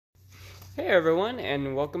Hey everyone,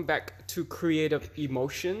 and welcome back to Creative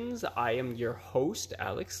Emotions. I am your host,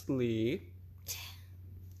 Alex Lee.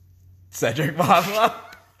 Cedric Mama.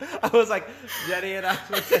 I was like, Jenny and I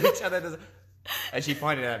looked at each other, and she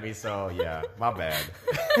pointed at me. So yeah, my bad,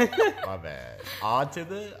 my bad. On to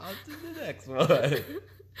the next one.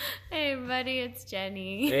 Hey everybody, it's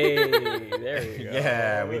Jenny. Hey, there we go.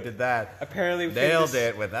 Yeah, we did that. Apparently we Nailed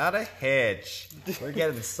it without a hitch. We're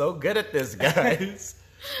getting so good at this, guys.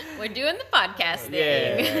 We're doing the podcast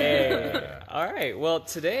thing. Yeah. All right. Well,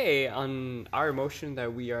 today on our emotion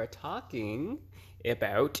that we are talking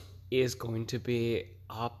about is going to be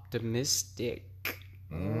optimistic.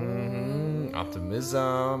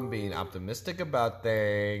 Optimism, being optimistic about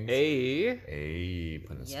things. Hey,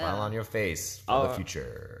 Putting a smile on your face for the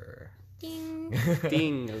future. Ding.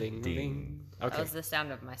 ding, ding. That Okay. was the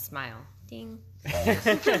sound of my smile. Ding. All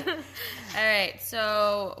right.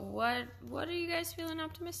 So, what are you guys feeling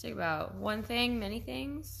optimistic about? One thing, many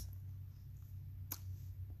things?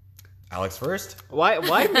 Alex first, Why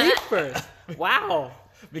me first? Wow.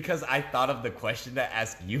 because I thought of the question to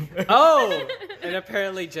ask you. Oh, and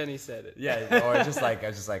apparently Jenny said it. Yeah, or I was just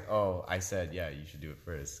like, oh, I said, yeah, you should do it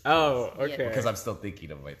first. Oh, okay. Because I'm still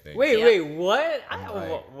thinking of my thing. Wait, what?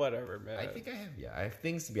 Whatever, man. I think I have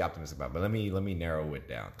things to be optimistic about, but let me narrow it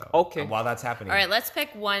down though. Okay. While that's happening. All right, let's pick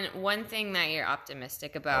one thing that you're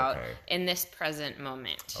optimistic about Okay. in this present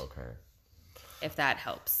moment, Okay. if that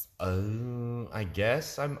helps. I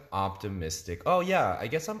guess I'm optimistic. Oh yeah, I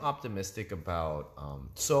guess I'm optimistic about.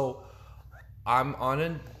 So I'm on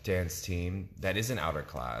a dance team that is an outer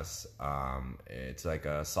class. It's like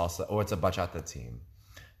a salsa, or it's a bachata team.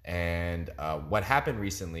 And what happened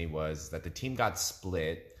recently was that the team got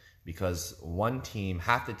split because one team,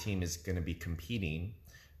 half the team is going to be competing,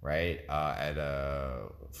 right, at a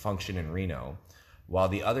function in Reno, while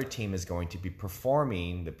the other team is going to be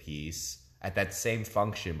performing the piece at that same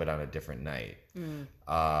function but on a different night,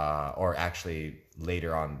 or actually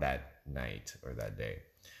later on that night or that day.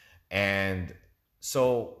 And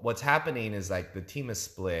so what's happening is like the team is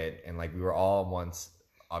split, and like we were all once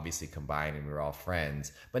obviously combined and we were all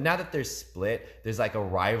friends, but now that they're split, there's like a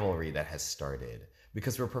rivalry that has started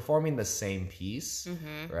because we're performing the same piece,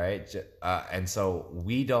 right? And so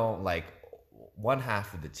we don't, like, one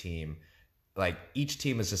half of the team, like each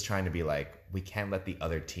team is just trying to be like, we can't let the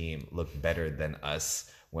other team look better than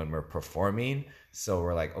us when we're performing. So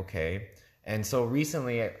we're like, okay. And so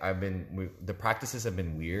recently the practices have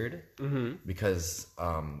been weird because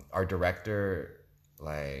our director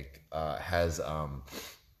has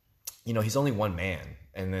he's only one man,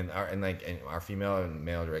 and then our female and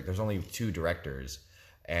male director, there's only two directors,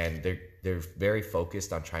 and they're very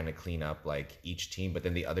focused on trying to clean up like each team, but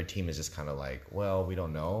then the other team is just kind of like, well, we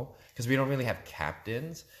don't know, because we don't really have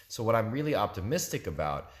captains. So what I'm really optimistic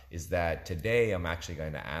about is that today I'm actually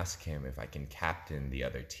going to ask him if I can captain the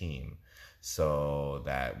other team, so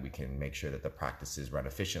that we can make sure that the practices run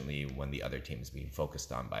efficiently when the other team is being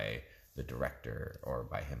focused on by the director or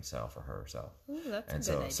by himself or herself. Ooh, that's and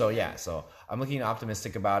a good so idea. so I'm looking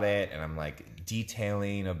optimistic about it, and I'm like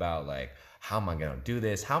detailing about like, how am I going to do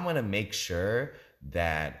this? How am I going to make sure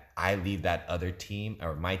that I leave that other team,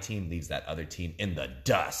 or my team leaves that other team in the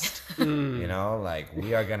dust? You know, like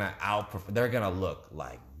we are going to outperform. They're going to look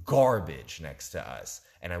like garbage next to us.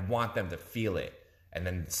 And I want them to feel it and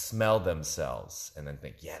then smell themselves and then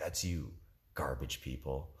think, yeah, that's you, garbage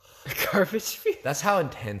people. Garbage people. That's how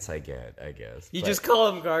intense I get, I guess. You just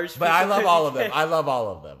call them garbage But people. I love all of them. I love all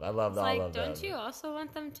of them. I love all Like, of them. don't you also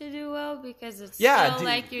want them to do well, because it's Yeah, still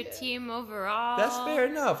like your team overall? That's fair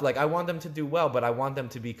enough. Like, I want them to do well, but I want them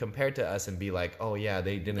to be compared to us and be like, oh yeah,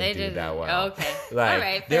 they didn't do that well. Okay. Like, All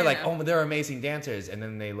right, they're fair like, enough. oh, they're amazing dancers, and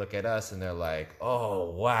then they look at us and they're like,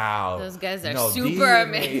 oh wow, Those guys are these super are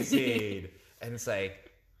amazing. And it's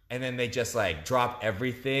like, and then they just like drop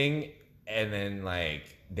everything, and then like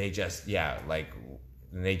they just and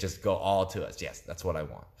they just go all to us. Yes, that's what I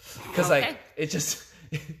want. Because like it just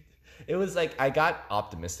it was like, I got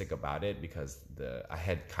optimistic about it because I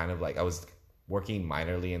had kind of like, I was working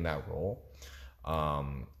minorly in that role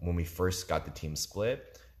when we first got the team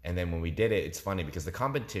split. And then when we did it, it's funny because the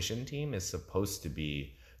competition team is supposed to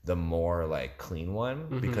be the more like clean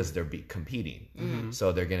one, because they're competing.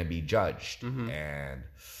 So they're going to be judged.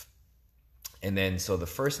 And then so the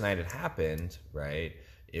first night it happened, right?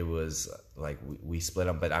 It was like we split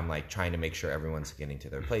up, but I'm like trying to make sure everyone's getting to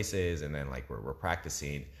their places, and then like we're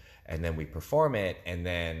practicing, and then we perform it, and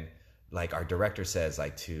then like our director says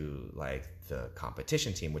like to like the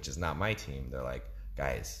competition team, which is not my team, they're like,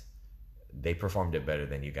 guys, they performed it better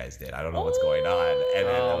than you guys did. I don't know what's going on. And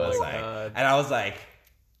then I was like,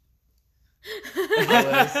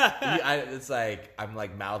 it's like I'm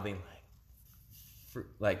like mouthing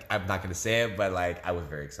like I'm not gonna say it, but like I was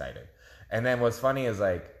very excited. And then what's funny is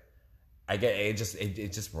like it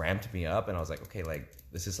just ramped me up, and I was like, okay, like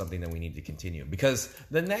this is something that we need to continue, because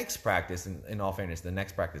the next practice, in all fairness, the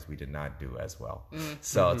next practice we did not do as well.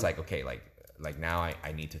 So it's like, okay, like now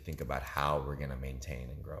I need to think about how we're gonna maintain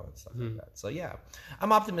and grow and stuff like that. So yeah,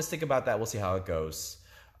 I'm optimistic about that. We'll see how it goes.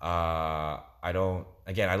 I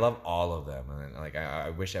love all of them, and like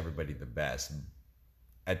I wish everybody the best.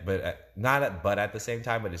 But at the same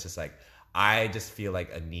time, but it's just like I just feel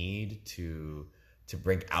like a need to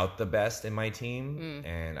bring out the best in my team,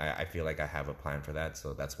 and I feel like I have a plan for that,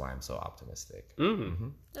 so that's why I'm so optimistic.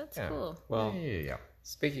 That's cool. Well, Yeah.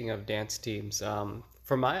 speaking of dance teams, from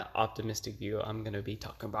my optimistic view, I'm gonna be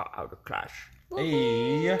talking about Outer Clash.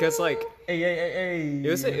 Hey. Because like Hey.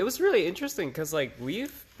 it was really interesting, because like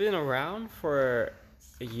we've been around for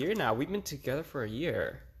a year now. We've been together for a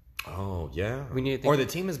year. Oh yeah. We need to or the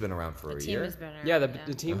team has been around for The a team year. has been around, Yeah,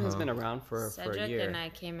 the team has been around for a Cedric year. and I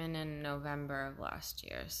came in November of last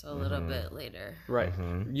year, so a little bit later. Right.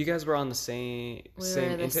 You guys were on the same We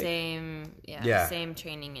same were the intake? Yeah. same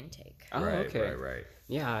training intake. Oh, Right, okay. right.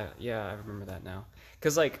 Yeah, I remember that now.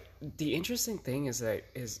 Because like the interesting thing is that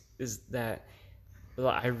well,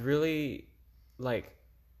 I really like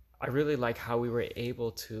how we were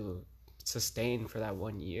able to sustain for that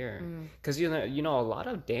 1 year. Because you know a lot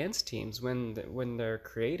of dance teams when they're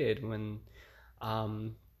created and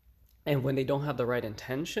when they don't have the right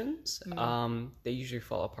intentions, they usually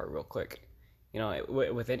fall apart real quick. You know,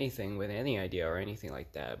 with anything, with any idea or anything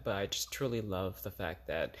like that. But I just truly love the fact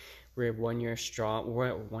that we're 1 year strong.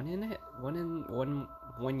 We're 1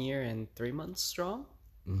 year and 3 months strong.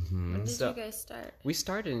 When did So- you guys start? We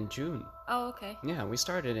started in June. Oh, okay. Yeah, we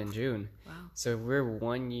started in June. Wow. So we're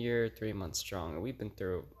 1 year, 3 months strong. We've been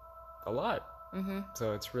through a lot.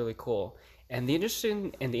 So it's really cool. And the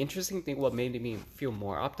interesting thing, what made me feel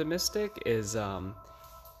more optimistic is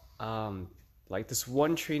like this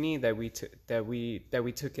one trainee that we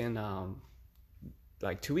took in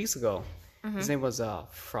like 2 weeks ago. His name was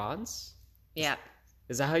Franz. Yeah.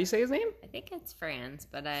 Is that how you say his name? I think it's Franz,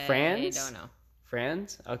 but I Franz? don't know.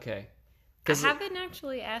 Franz? Okay. I haven't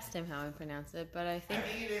actually asked him how I pronounce it, but I think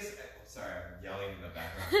it is. Sorry, I'm yelling in the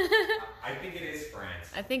background. I think it is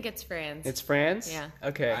France. I think it's Franz. It's Franz? Yeah.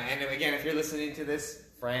 Okay. And again, if you're listening to this,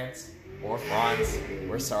 France or Franz,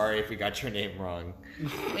 we're sorry if we got your name wrong.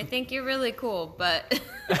 We think you're really cool, but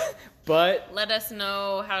But let us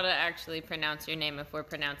know how to actually pronounce your name if we're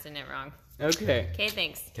pronouncing it wrong. okay. Okay,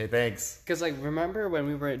 thanks. Okay, thanks. Because like remember when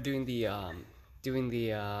we were doing the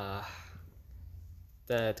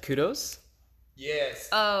kudos? Yes.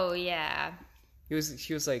 Oh yeah. He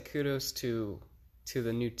was like kudos to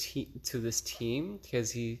the new team, to this team,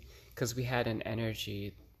 because we had an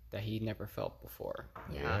energy that he never felt before.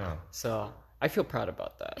 Yeah. So I feel proud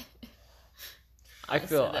about that. I So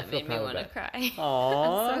feel that made me proud want of to that. cry. Aww.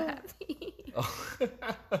 I'm so happy.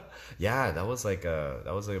 Yeah, that was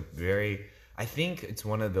a very. I think it's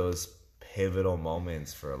one of those pivotal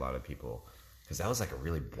moments for a lot of people, because that was like a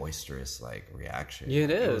really boisterous like reaction. Yeah,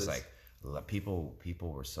 it It was is. like people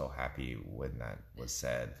were so happy when that was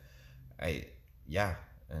said.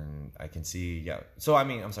 And I can see. Yeah. So I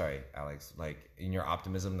mean, I'm sorry, Alex. Like in your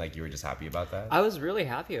optimism, like you were just happy about that. I was really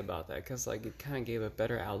happy about that, because like it kind of gave a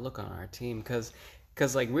better outlook on our team, because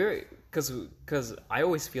like because I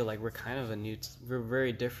always feel like we're kind of we're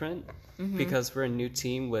very different, because we're a new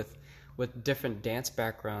team with different dance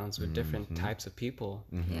backgrounds, with different types of people,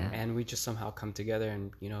 Yeah. and we just somehow come together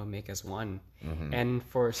and make us one. And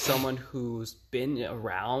for someone who's been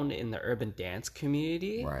around in the urban dance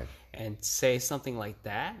community, Right. and say something like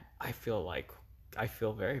that, I feel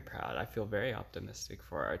very proud. I feel very optimistic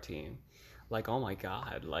for our team. Like, oh my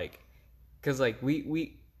God, like, because like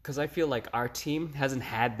because I feel like our team hasn't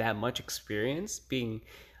had that much experience being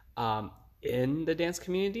in the dance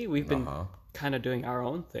community. We've been kind of doing our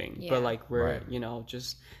own thing, Yeah. but like we're Right.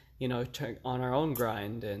 just on our own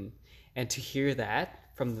grind, and to hear that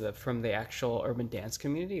from the actual urban dance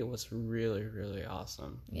community, it was really, really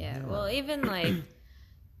awesome. Yeah. Well, even like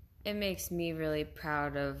it makes me really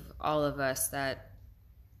proud of all of us that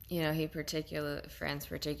Franz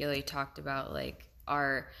particularly talked about like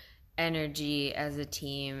our energy as a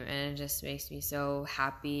team, and it just makes me so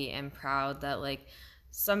happy and proud that like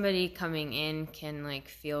somebody coming in can like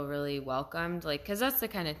feel really welcomed, like, because that's the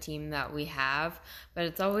kind of team that we have. But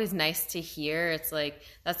it's always nice to hear, it's like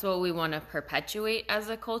that's what we want to perpetuate as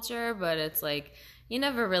a culture, but it's like you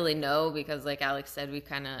never really know, because like Alex said, we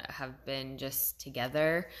kind of have been just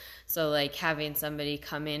together. So like having somebody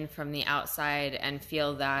come in from the outside and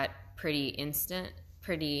feel that pretty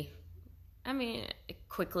I mean,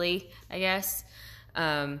 quickly, I guess.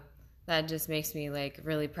 That just makes me like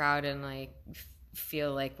really proud and like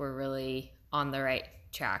feel like we're really on the right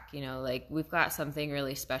track. You know, like we've got something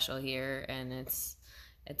really special here, and it's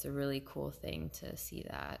a really cool thing to see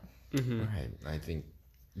that. Right. I think,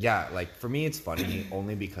 yeah, like for me, it's funny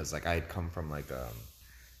only because like I had come from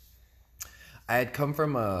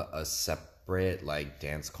a separate like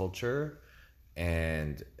dance culture,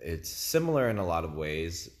 and it's similar in a lot of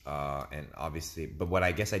ways, and obviously, but what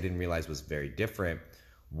I guess I didn't realize was very different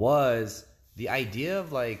was the idea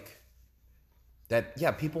of like that,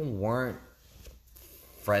 yeah, people weren't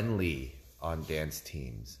friendly on dance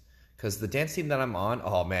teams. Because the dance team that I'm on,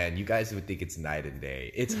 oh man, you guys would think it's night and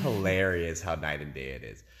day. It's hilarious how night and day it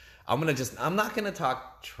is. I'm not gonna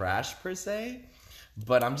talk trash per se,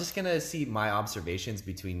 but I'm just gonna see my observations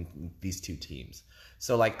between these two teams.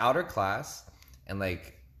 So like Outer Class and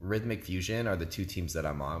like Rhythmic Fusion are the two teams that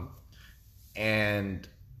I'm on. And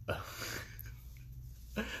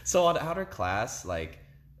so on Outer Class, like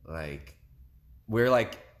we're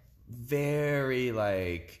like very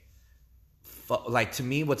like to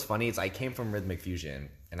me, what's funny is I came from Rhythmic Fusion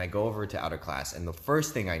and I go over to Outer Class, and the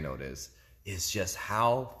first thing I notice is just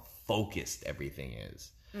how focused everything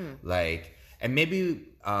is. Like, and maybe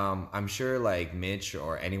I'm sure like Mitch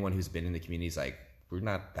or anyone who's been in the community is like, we're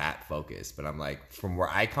not that focused, but I'm like, from where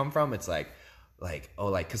I come from, it's like oh,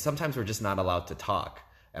 like, because sometimes we're just not allowed to talk,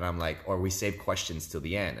 and I'm like, or we save questions till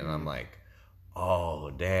the end, and I'm like, oh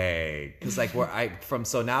dang, because like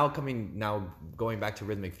going back to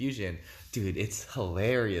Rhythmic Fusion, dude, it's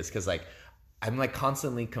hilarious because like I'm like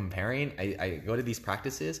constantly comparing. I go to these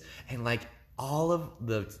practices, and like all of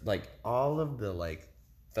the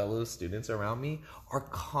fellow students around me are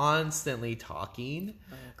constantly talking,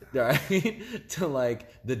 right, to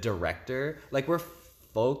like the director. Like we're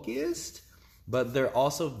focused, but they're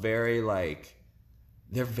also very like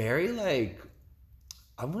I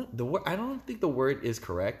don't think the word is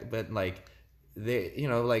correct, but like they, you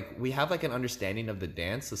know, like we have like an understanding of the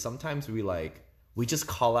dance, so sometimes we just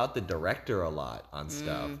call out the director a lot on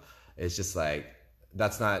stuff. It's just like,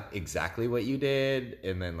 that's not exactly what you did,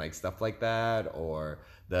 and then like stuff like that, or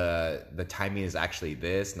the timing is actually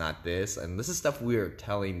this, not this, and this is stuff we're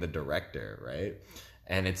telling the director, right?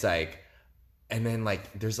 And it's like, and then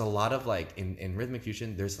like there's a lot of like in Rhythmic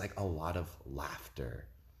Fusion, there's like a lot of laughter.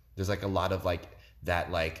 There's like a lot of like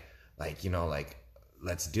that like you know, like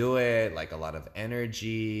let's do it, like a lot of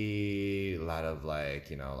energy, a lot of like,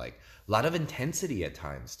 you know, like a lot of intensity at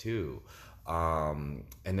times too. And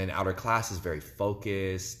then Outer Class is very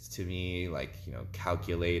focused to me, like, you know,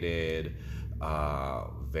 calculated,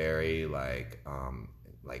 very like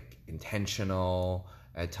intentional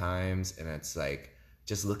at times. And it's like,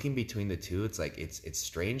 just looking between the two, it's like, it's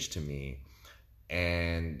strange to me.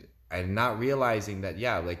 And I'm not realizing that,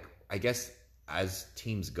 yeah, like, I guess as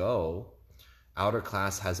teams go, Outer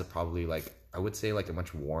Class has a probably like, I would say like a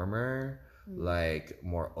much warmer, like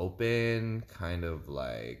more open kind of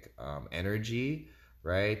like energy,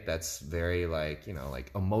 right? That's very like, you know,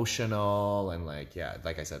 like emotional and like, yeah,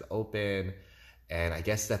 like I said, open. And I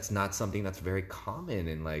guess that's not something that's very common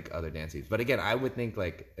in like other dance teams. But again, I would think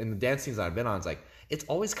like in the dance teams I've been on, it's like, it's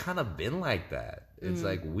always kind of been like that. It's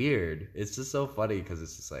like weird. It's just so funny because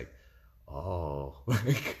it's just like, oh,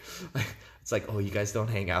 like it's like, oh, you guys don't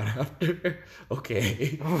hang out after?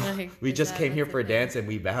 Okay. Like, we just came here for a thing? dance and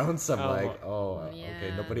we bounce. I'm like, oh,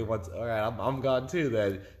 okay, nobody wants, all right, I'm gone too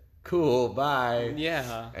then. Cool, bye.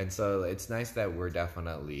 Yeah. And so it's nice that we're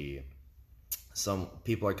definitely, some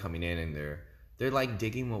people are coming in and they're like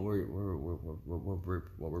digging what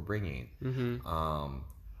we're bringing.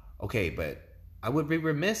 Okay, but I would be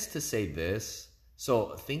remiss to say this.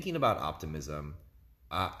 So thinking about optimism,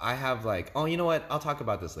 I have like, oh, you know what? I'll talk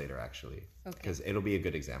about this later, actually, because it'll be a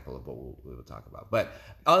good example of what we'll talk about. But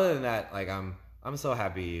other than that, like, I'm so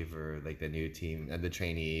happy for like the new team and the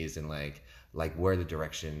trainees and like where the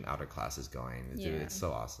direction Outer Class is going. Dude, it's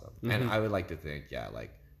so awesome. And I would like to thank,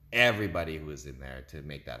 like everybody who was in there to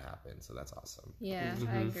make that happen. So that's awesome. Yeah,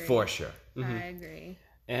 I agree. For sure. I agree.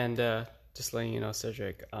 And just letting you know,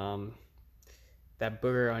 Cedric, that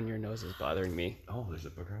booger on your nose is bothering me. Oh, there's a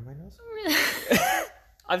booger on my nose?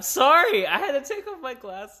 I'm sorry. I had to take off my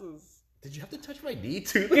glasses. Did you have to touch my knee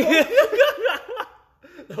too?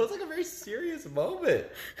 That was like a very serious moment.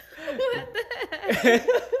 What the heck?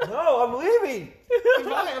 No, I'm leaving.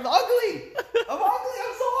 I'm ugly. I'm ugly.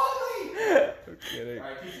 I'm so ugly. I'm kidding.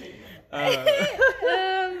 All right,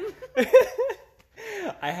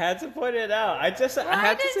 I had to point it out. Why did you have to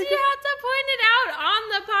point it out on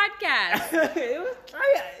the podcast?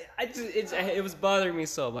 It was bothering me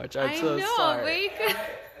so much. I'm so know, sorry. but you could...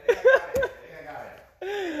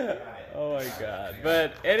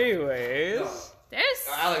 But anyways, There's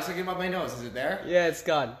Alex, look at my nose. Is it there? yeah, it's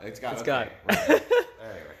gone. It's gone. It's Okay. gone. Right.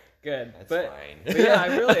 Anyway, Good. that's but, fine. but yeah,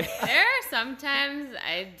 I really. there are sometimes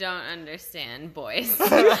I don't understand boys.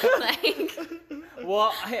 Like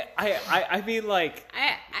Well, I mean, like,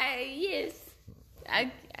 yes.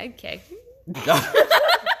 Okay.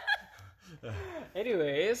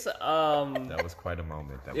 anyways, That was quite a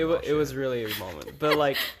moment. That we all it was shared. really a moment. But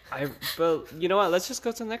like, but you know what? Let's just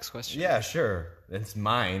go to the next question. Yeah, sure. It's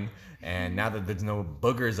mine. And now that there's no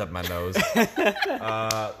boogers up my nose,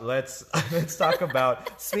 let's talk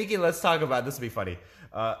about. Let's talk about. This will be funny.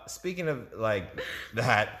 Speaking of like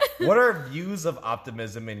that, what are views of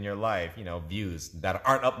optimism in your life? You know, views that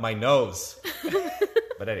aren't up my nose.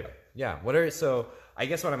 But anyway, yeah. So I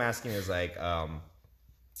guess what I'm asking is like,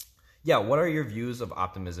 yeah, what are your views of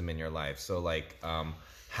optimism in your life? So like,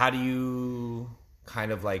 how do you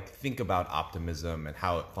kind of like think about optimism and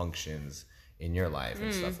how it functions in your life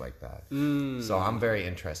and stuff like that? So I'm very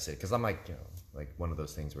interested because I'm like, you know, like one of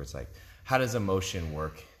those things where it's like, how does emotion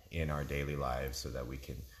work in our daily lives so that we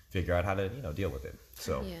can figure out how to, you know, deal with it?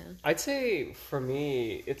 So Yeah. I'd say for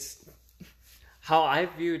me, it's how I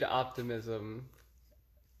viewed optimism.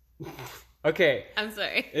 Okay, I'm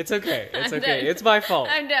sorry. it's okay. It's I'm okay. done. It's my fault.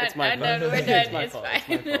 I'm done. It's my I'm fault. done. We're It's done. my It's fault. fine.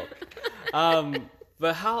 It's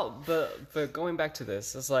my fault. But going back to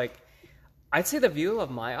this, it's like I'd say the view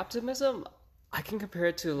of my optimism, I can compare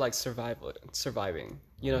it to like surviving.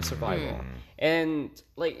 You know, survival. And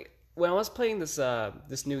like when I was playing this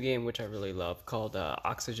new game which I really love called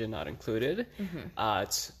Oxygen Not Included,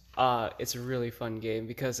 it's a really fun game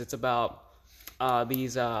because it's about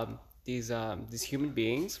these human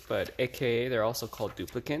beings, but aka they're also called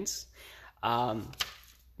duplicants,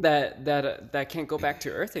 that can't go back to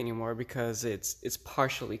Earth anymore because it's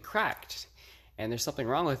partially cracked, and there's something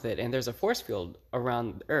wrong with it, and there's a force field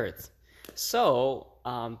around Earth, so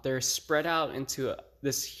they're spread out into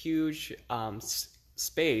this huge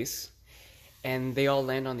space, and they all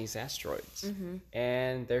land on these asteroids,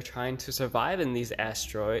 and they're trying to survive in these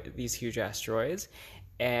huge asteroids.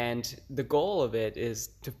 And the goal of it is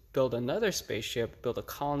to build another spaceship, build a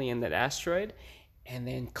colony in that asteroid, and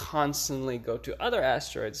then constantly go to other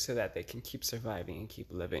asteroids so that they can keep surviving and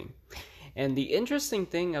keep living. And the interesting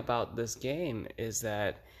thing about this game is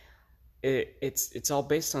that it's all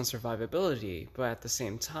based on survivability, but at the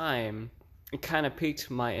same time, it kind of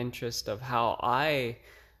piqued my interest of how I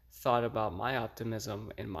thought about my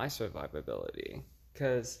optimism and my survivability.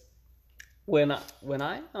 Because when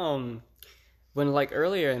like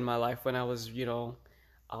earlier in my life, when I was, you know,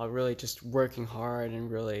 really just working hard and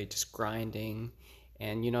really just grinding,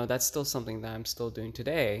 and, you know, that's still something that I'm still doing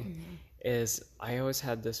today, is I always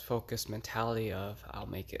had this focused mentality of I'll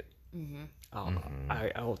make it.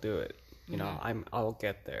 I will do it. You know, I'll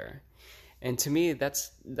get there. And to me,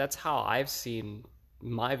 that's how I've seen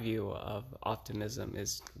my view of optimism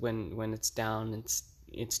is when it's down,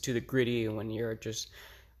 it's to the gritty, and when you're just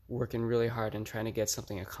working really hard and trying to get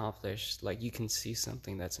something accomplished, like you can see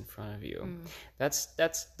something that's in front of you. That's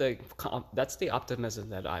the optimism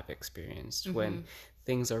that I've experienced when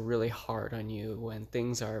things are really hard on you, when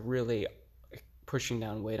things are really pushing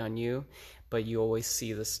down weight on you, but you always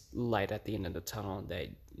see this light at the end of the tunnel that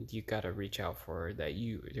you got to reach out for, that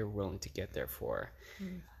you're willing to get there for.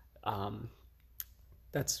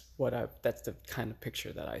 That's the kind of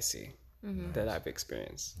picture that I see, that I've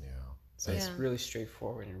experienced. yeah. So it's really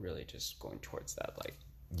straightforward and really just going towards that light.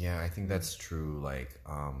 Yeah, I think that's true. Like,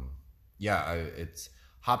 it's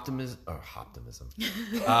optimism,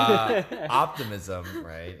 optimism,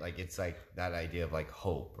 right? Like, it's like that idea of like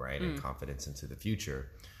hope, right, and confidence into the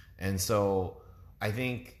future. And so, I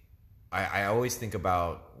think I always think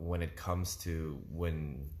about when it comes to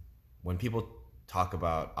when people talk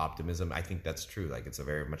about optimism, I think that's true. Like, it's a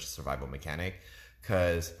very much survival mechanic,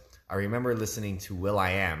 because I remember listening to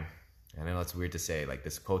will.i.am. I know it's weird to say, like,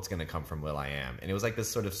 this quote's going to come from will.i.am. And it was like this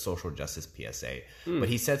sort of social justice PSA. But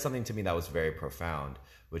he said something to me that was very profound,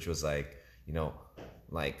 which was like, you know,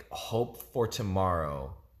 like, hope for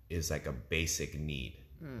tomorrow is like a basic need,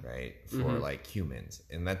 right? For like humans.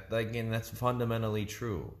 And that, like, and that's fundamentally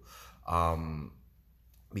true.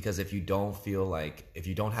 Because if you don't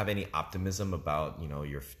have any optimism about, you know,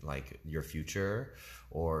 your future,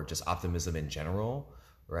 or just optimism in general,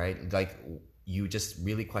 right? Like, you just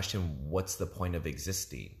really question what's the point of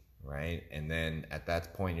existing, right? And then at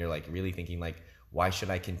that point, you're like really thinking like, why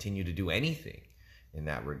should I continue to do anything in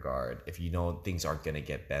that regard if you know things aren't going to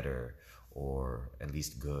get better or at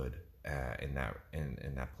least good in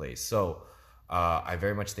that place? So I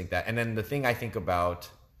very much think that. And then the thing I think about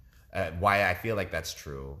why I feel like that's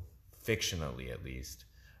true, fictionally at least,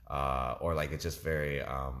 or like it's just very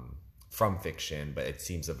from fiction, but it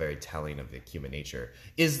seems a very telling of the human nature,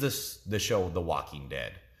 is the show The Walking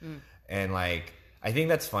Dead. And like I think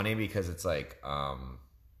that's funny because it's like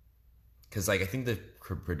because like I think the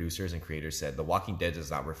producers and creators said The Walking Dead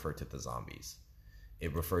does not refer to the zombies,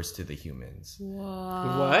 it refers to the humans.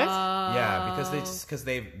 What? Yeah, because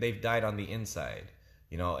they've died on the inside,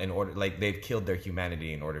 you know, in order, like they've killed their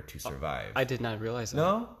humanity in order to survive. I did not realize that.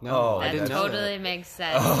 No? No, Oh, I That didn't know totally that. makes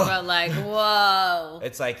sense. But like, whoa.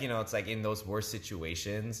 It's like, you know, it's like in those worst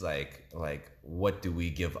situations, like what do we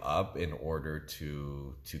give up in order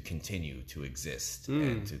to continue to exist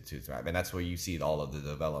and to thrive? And that's where you see all of the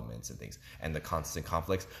developments and things and the constant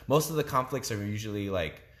conflicts. Most of the conflicts are usually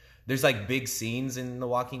like, there's like big scenes in The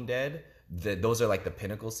Walking Dead. Those are like the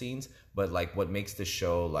pinnacle scenes. But like what makes the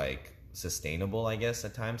show like sustainable, I guess,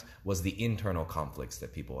 at times was the internal conflicts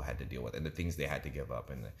that people had to deal with and the things they had to give up.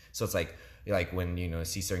 And so it's like when, you know,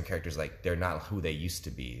 see certain characters, like they're not who they used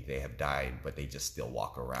to be, they have died, but they just still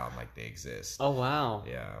walk around like they exist. Oh wow.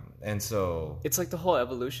 Yeah. And so It's like the whole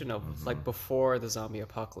evolution of like before the zombie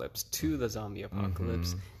apocalypse to the zombie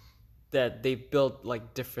apocalypse, that they built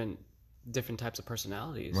like different types of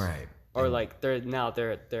personalities, right. or like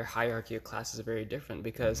their hierarchy of classes are very different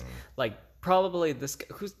because like probably this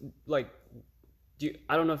who's like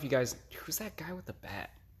I don't know if you guys, who's that guy with the bat?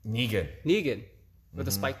 Negan with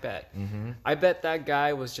the spike bat. I bet that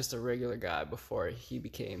guy was just a regular guy before he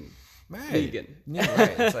became Negan. Yeah,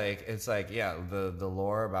 right. It's like yeah, the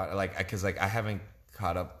lore about like because like I haven't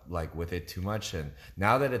caught up like with it too much, and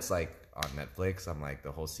now that it's like on Netflix, I'm like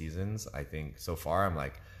the whole seasons. I think so far I'm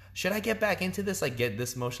like, should I get back into this? Like get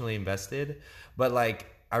this emotionally invested? But like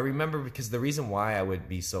I remember, because the reason why I would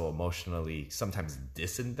be so emotionally sometimes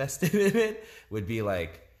disinvested in it would be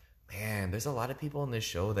like, man, there's a lot of people in this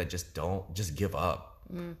show that just give up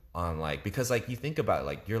on like, because like you think about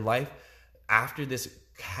like your life after this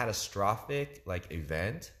catastrophic like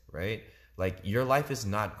event, right? Like your life is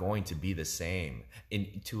not going to be the same.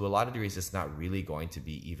 To a lot of degrees, it's not really going to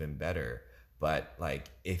be even better. But like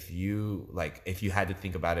if you had to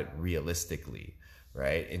think about it realistically,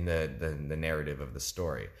 right, in the narrative of the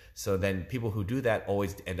story, so then people who do that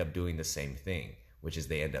always end up doing the same thing, which is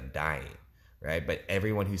they end up dying, right? But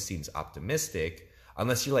everyone who seems optimistic,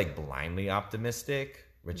 unless you're like blindly optimistic,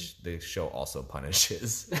 which the show also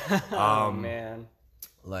punishes, Oh man.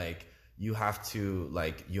 like you have to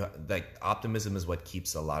like optimism is what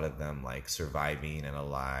keeps a lot of them like surviving and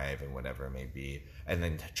alive and whatever it may be, and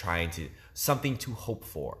then trying to something to hope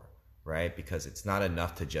for, right? Because it's not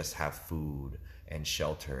enough to just have food and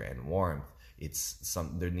shelter and warmth.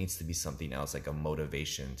 There needs to be something else, like a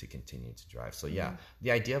motivation to continue to drive. So yeah,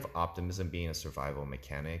 the idea of optimism being a survival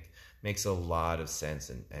mechanic makes a lot of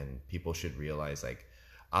sense, and people should realize like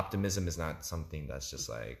optimism is not something that's just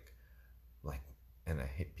like and I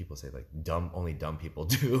hate people say like only dumb people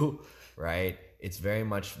do, right? It's very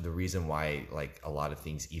much the reason why like a lot of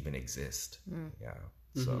things even exist. Yeah.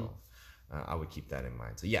 So I would keep that in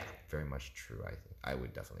mind. So yeah, very much true. I think I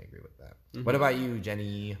would definitely agree with that. What about you,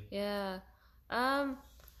 Jenny? Yeah. I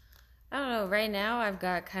don't know. Right now, I've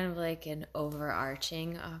got kind of like an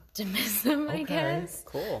overarching optimism, I guess.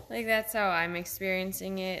 Cool. Like, that's how I'm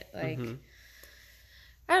experiencing it. Like,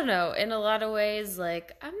 I don't know. In a lot of ways,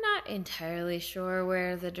 like, I'm not entirely sure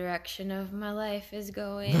where the direction of my life is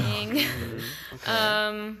going.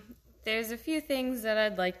 There's a few things that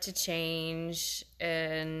I'd like to change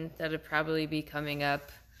and that'll probably be coming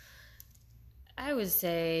up, I would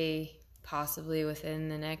say, possibly within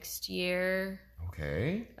the next year.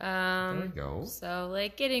 Okay. There we go. So,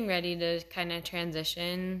 like, getting ready to kind of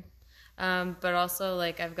transition. But also,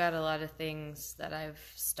 like, I've got a lot of things that I've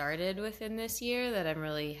started within this year that I'm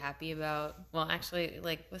really happy about. Well, actually,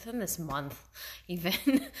 like, within this month, even,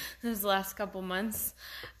 those last couple months.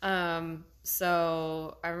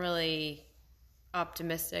 So I'm really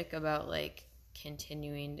optimistic about, like,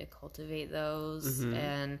 continuing to cultivate those.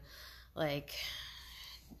 And, like,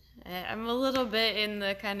 I'm a little bit in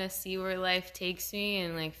the kind of see where life takes me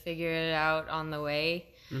and, like, figure it out on the way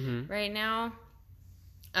right now.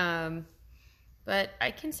 But I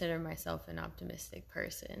consider myself an optimistic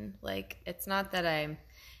person. Like, it's not that I'm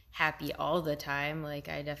happy all the time. Like,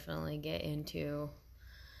 I definitely get into,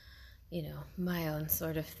 you know, my own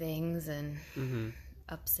sort of things and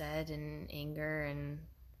upset and anger and,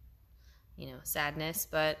 you know, sadness.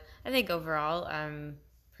 But I think overall I'm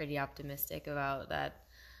pretty optimistic about that.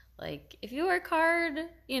 Like, if you work hard,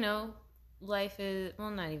 you know, life is, well,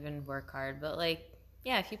 not even work hard, but, like,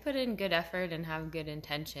 yeah, if you put in good effort and have good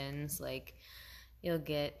intentions, like, you'll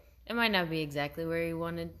get it might not be exactly where you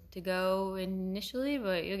wanted to go initially,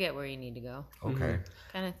 but you'll get where you need to go, Okay.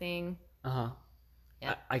 kind of thing.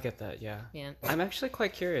 Yeah, I get that. Yeah. Yeah. I'm actually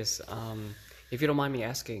quite curious. If you don't mind me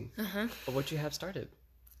asking, what you have started?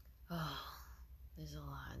 Oh, there's a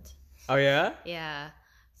lot. Oh yeah. Yeah.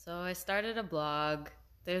 So I started a blog.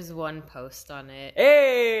 There's one post on it.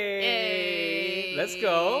 Hey, let's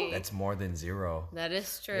go. That's more than 0. That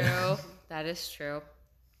is true. That is true.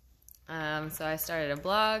 So I started a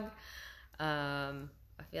blog.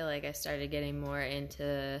 I feel like I started getting more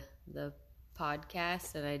into the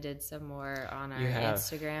podcast, and I did some more on our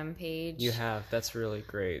Instagram page. You have. That's really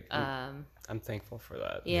great. I'm thankful for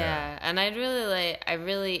that. Yeah, and I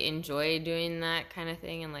really enjoy doing that kind of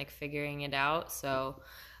thing and like figuring it out. So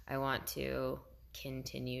I want to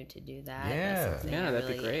continue to do that. Yeah. That's something I that'd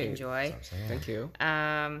be really great. enjoy. Thank you.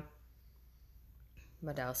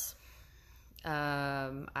 What else?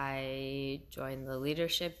 I joined the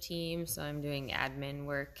leadership team, so I'm doing admin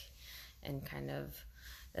work and kind of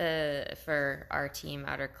for our team,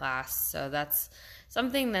 Outer Class. So that's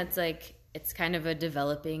something that's like, it's kind of a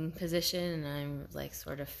developing position, and I'm like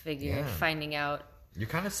sort of finding out. You're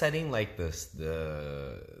kind of setting like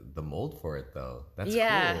the mold for it, though. That's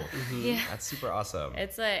Yeah. cool. Yeah. That's super awesome.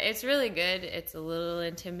 It's really good. It's a little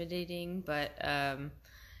intimidating, but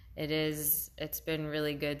it's been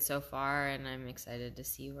really good so far, and I'm excited to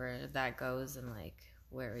see where that goes and like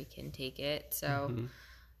where we can take it. So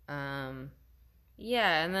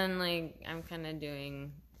yeah, and then like I'm kind of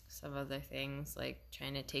doing some other things, like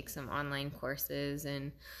trying to take some online courses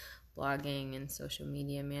and blogging and social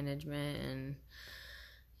media management, and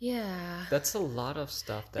yeah, That's a lot of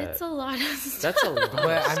stuff. it's a lot of stuff. That's a lot. But of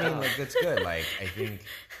I stuff. mean, like, that's good. Like, I think,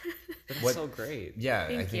 That's so great. yeah, I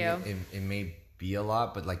Thank think you. it may be a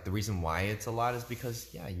lot, but like the reason why it's a lot is because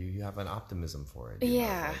you have an optimism for it.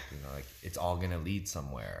 Yeah. Like it's all gonna lead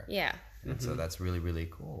somewhere. Yeah. And so that's really, really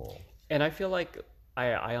cool. And I feel like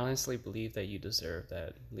I honestly believe that you deserve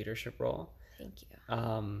that leadership role. Thank you.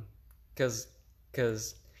 Because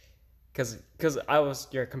I was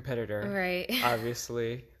your competitor, Right.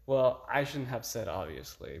 obviously. Well, I shouldn't have said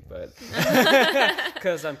obviously, but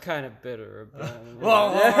because I'm kind of bitter about it.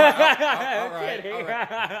 All right.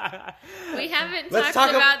 We haven't Let's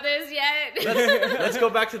talked talk about this yet. Let's go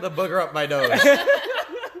back to the booger up my nose.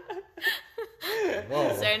 Whoa.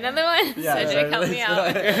 Is there another one? Yeah, Cedric, help me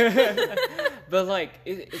out. But like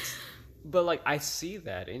but like I see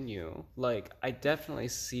that in you. Like I definitely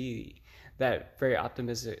see that very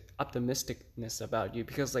optimisticness about you,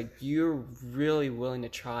 because like you're really willing to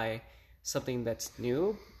try something that's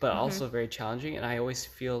new but also very challenging, and I always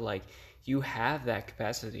feel like you have that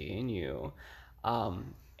capacity in you,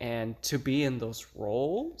 and to be in those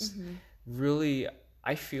roles really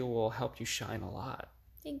I feel will help you shine a lot.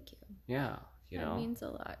 Thank you. Yeah, you That know. means a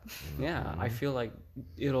lot. Yeah, I feel like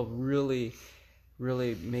it'll really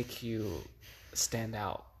make you stand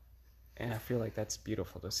out, and I feel like that's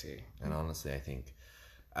beautiful to see. And honestly, I think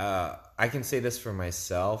I can say this for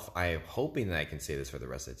myself. I am hoping that I can say this for the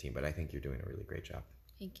rest of the team, but I think you're doing a really great job.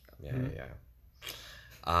 Thank you.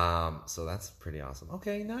 Yeah. So that's pretty awesome.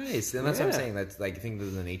 Okay, nice. And that's what I'm saying. That's like, I think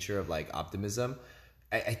the nature of like optimism.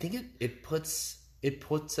 I think it puts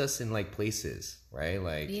us in like places, right?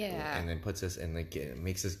 Like, Yeah. and then puts us in like, it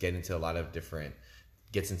makes us gets into a lot of different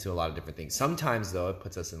things. Sometimes though, it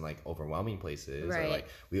puts us in like overwhelming places, or Right. like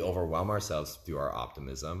we overwhelm ourselves through our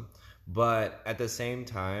optimism. But at the same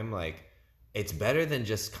time, like, it's better than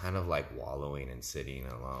just kind of like wallowing and sitting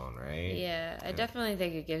alone, right? Yeah, I definitely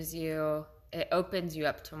think it opens you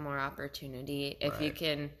up to more opportunity if you Right.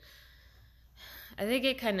 can. I think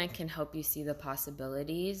it kind of can help you see the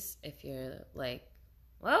possibilities if you're like,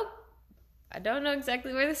 well, I don't know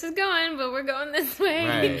exactly where this is going, but we're going this way.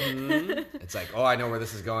 Right. It's like, oh, I know where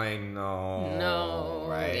this is going. No.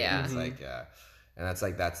 Right. Yeah. It's like, yeah. And that's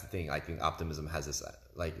the thing. I think optimism has this,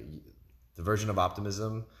 like, the version of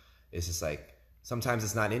optimism is just like, sometimes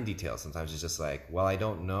it's not in detail. Sometimes it's just like, well, I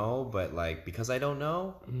don't know, but like, because I don't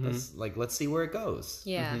know, let's see where it goes.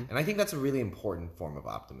 Yeah. And I think that's a really important form of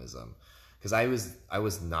optimism, because I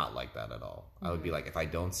was not like that at all. I would be like, if I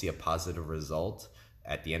don't see a positive result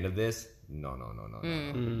at the end of this, no,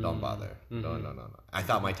 don't bother. No. I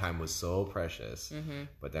thought my time was so precious,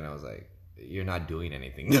 but then I was like, you're not doing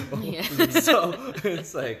anything. Yeah. So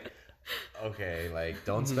it's like, okay, like,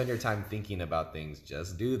 don't spend your time thinking about things,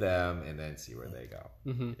 just do them and then see where they go.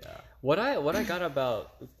 Yeah. What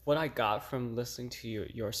I got from listening to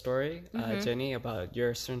your story, Jenny, about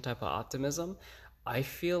your certain type of optimism, I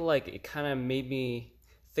feel like it kind of made me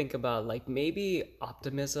think about like maybe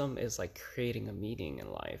optimism is like creating a meaning in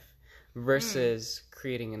life versus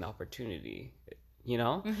creating an opportunity. you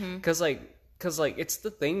know, because like it's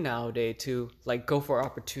the thing nowadays to like go for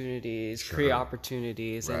opportunities, create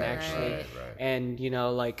opportunities, and actually right. and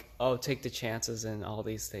like take the chances and all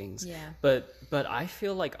these things. Yeah. But I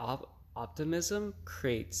feel like optimism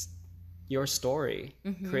creates your story,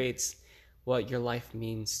 creates what your life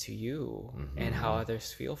means to you and how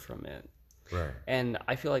others feel from it. Right. And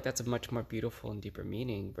I feel like that's a much more beautiful and deeper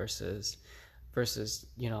meaning versus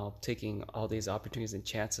taking all these opportunities and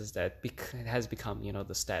chances that has become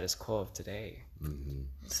the status quo of today.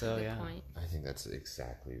 So Good yeah point. I think that's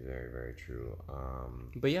exactly very, very true.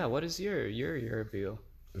 But yeah, what is your view?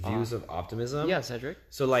 Views of optimism? Yeah, Cedric.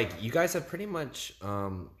 So like you guys have pretty much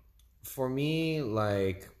for me,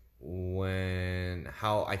 like now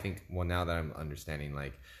that I'm understanding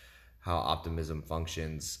like how optimism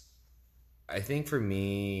functions, I think for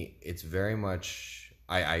me it's very much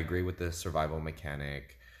I agree with the survival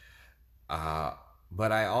mechanic,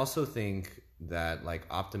 but I also think that like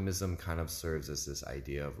optimism kind of serves as this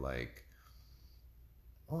idea of like,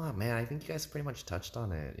 oh man, I think you guys pretty much touched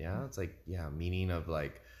on it. Yeah, it's like meaning of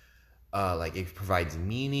like it provides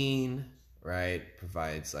meaning, right?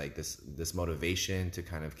 Provides like this motivation to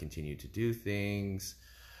kind of continue to do things.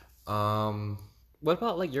 What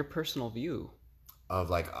about like your personal view of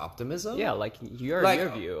like optimism? Yeah, like your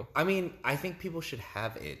view. I mean, I think people should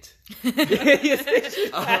have it. That's a good.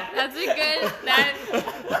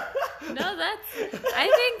 I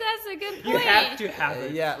think that's a good point. You have to have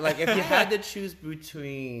it. Yeah, like if you had to choose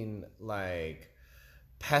between like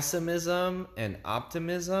pessimism and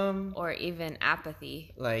optimism, or even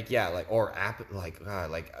apathy.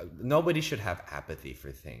 Nobody should have apathy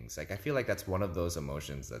for things. Like I feel like that's one of those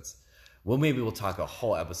emotions that's. Well, maybe we'll talk a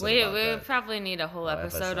whole episode. We about that. would probably need a whole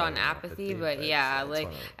episode on apathy, but yeah, like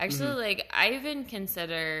actually, like I even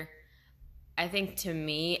consider. I think to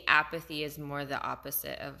me, apathy is more the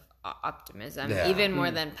opposite of optimism, even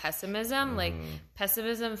more than pessimism. Like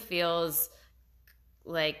pessimism feels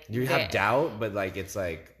like you have doubt, but like it's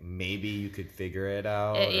like maybe you could figure it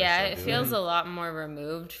out. It feels a lot more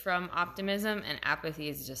removed from optimism, and apathy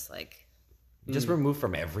is just like. Just removed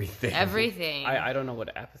from everything. Everything. I don't know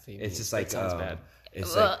what apathy means. It's just like sounds bad.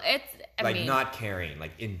 It's I mean, not caring,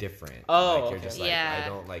 like indifferent. Oh, like, you're just like I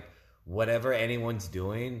don't like whatever anyone's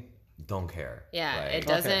doing. Don't care. Yeah, like, it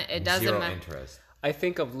doesn't. It doesn't. Zero interest. I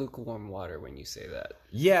think of lukewarm water when you say that.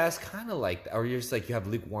 Yeah, it's kind of like, or you're just like you have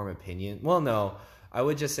lukewarm opinion. Well, no, I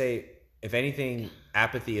would just say if anything,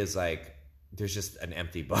 apathy is like there's just an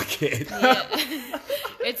empty bucket. Yeah.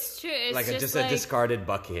 It's true. It's like just a discarded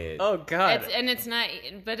bucket. Oh God! It's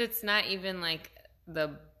not even like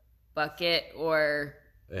the bucket or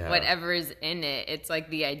whatever is in it. It's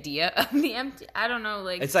like the idea of the empty. I don't know.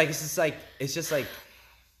 Like it's just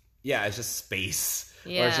space.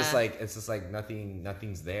 Yeah. Or it's just like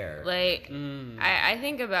nothing's there. Like I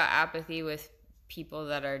think about apathy with people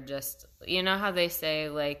that are just how they say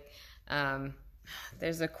like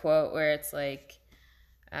there's a quote where it's like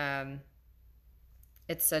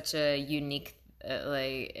it's such a unique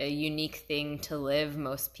thing to live.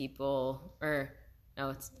 Most people,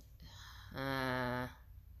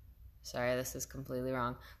 sorry, this is completely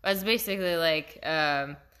wrong. But it's basically like,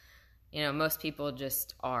 most people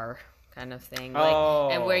just are kind of thing.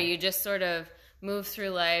 Like, and where you just sort of move through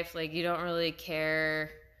life, like you don't really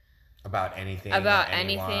care about anything.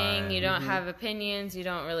 You don't have opinions. You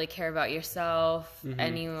don't really care about yourself,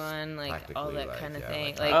 anyone, like all that kind of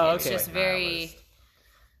thing. It's just very.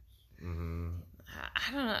 I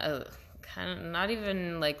don't know, kind of not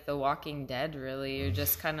even like The Walking Dead. Really, you're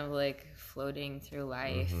just kind of like floating through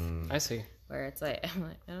life. I see. Where it's like I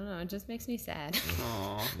don't know, it just makes me sad.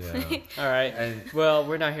 Aww. Yeah. All right. Well,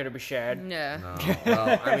 we're not here to be sad. No.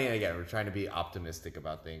 Well, I mean, again, we're trying to be optimistic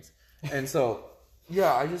about things, and so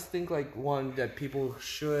yeah, I just think like one that people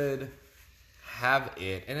should have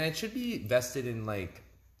it, and it should be vested in like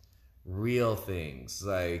real things,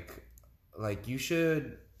 like you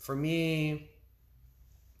should. For me,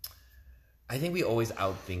 I think we always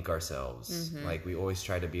outthink ourselves. Like we always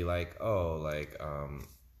try to be like,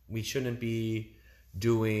 we shouldn't be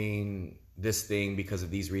doing this thing because of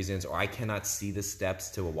these reasons, or I cannot see the steps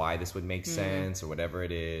to why this would make sense, or whatever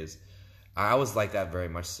it is. I was like that very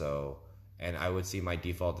much so, and I would see my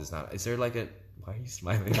default is not. Is there like a? Why are you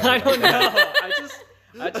smiling? I don't know.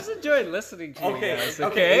 I just enjoyed listening to you guys.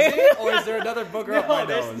 Okay. Is it? Or is there another booger up my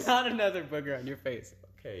nose? There's not another booger on your face.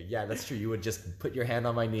 Okay, yeah, that's true. You would just put your hand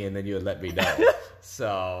on my knee and then you would let me know.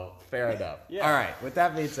 So, fair enough. Yeah. All right, with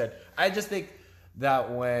that being said, I just think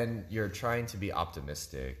that when you're trying to be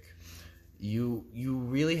optimistic, you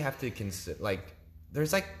really have to consider, like,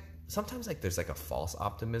 there's like, sometimes like there's like a false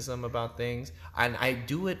optimism about things. And I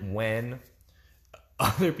do it when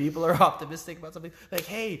other people are optimistic about something, like,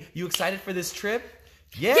 hey, you excited for this trip?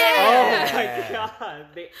 Yeah. Oh my god,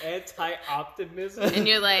 the anti-optimism. And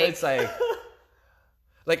you're like, It's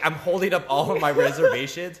like I'm holding up all of my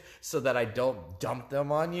reservations so that I don't dump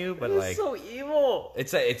them on you, but It's like so evil.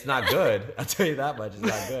 it's not good. I'll tell you that much. It's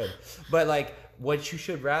not good. But like what you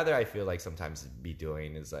should rather, I feel like sometimes be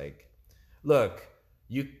doing is like, look,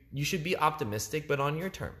 you should be optimistic, but on your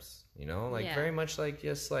terms. You know, like Yeah. very much like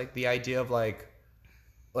just like the idea of like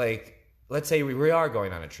let's say we are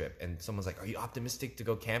going on a trip and someone's like, are you optimistic to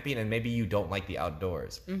go camping? And maybe you don't like the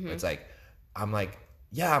outdoors. It's like, I'm like,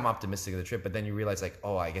 yeah, I'm optimistic of the trip, but then you realize like,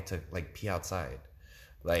 oh, I get to like pee outside.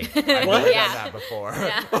 Like I've never done Yeah. that before.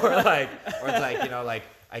 Yeah. or it's like, you know, like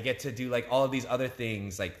I get to do like all of these other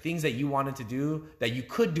things, like things that you wanted to do that you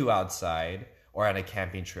could do outside or on a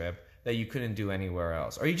camping trip that you couldn't do anywhere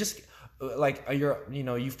else. Or you just like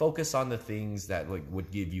you focus on the things that like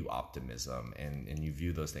would give you optimism and you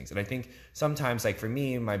view those things. And I think sometimes like for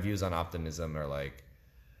me, my views on optimism are like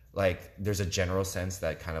there's a general sense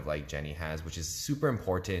that kind of like Jenny has, which is super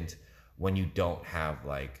important when you don't have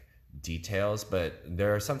like details. But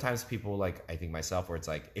there are sometimes people like I think myself where it's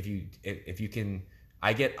like if you can,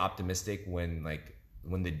 I get optimistic when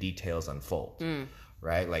the details unfold,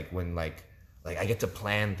 right? Like when like I get to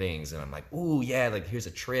plan things and I'm like, ooh yeah, like here's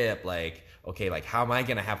a trip, like okay, like how am I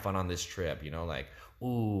gonna have fun on this trip? You know, like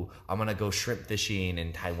ooh, I'm gonna go shrimp fishing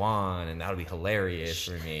in Taiwan and that'll be hilarious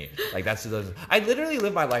for me. Like I literally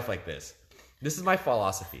live my life like this. This is my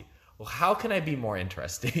philosophy. Well, how can I be more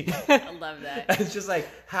interesting? I love that. It's just like,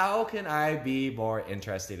 how can I be more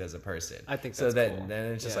interested as a person? I think so. that's cool.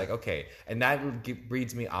 Then it's just Yeah. like, okay, and that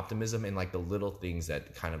breeds me optimism in like the little things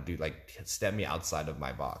that kind of do like step me outside of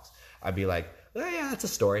my box. I'd be like, oh yeah, that's a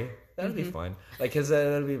story. That'd be fun. Like, because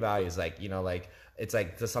that'd be values. Like, you know, like it's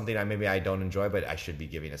like just something maybe I don't enjoy, but I should be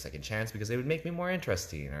giving a second chance because it would make me more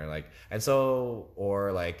interesting, or like, and so,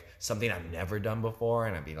 or like something I've never done before,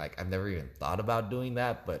 and I'd be like, I've never even thought about doing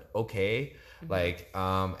that, but okay, like,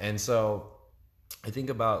 and so I think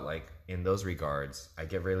about like in those regards, I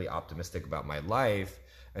get really optimistic about my life,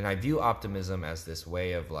 and I view optimism as this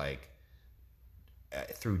way of like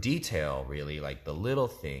through detail, really, like the little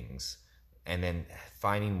things. And then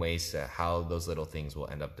finding ways to how those little things will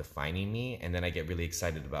end up defining me. And then I get really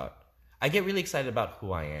excited about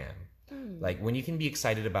who I am. Like when you can be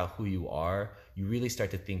excited about who you are, you really start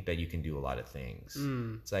to think that you can do a lot of things.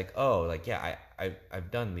 It's like, oh, like, yeah, I've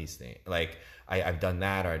done these things. Like I've done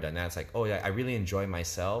that or I've done that. It's like, oh yeah, I really enjoy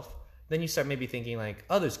myself. Then you start maybe thinking like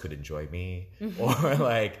others could enjoy me, or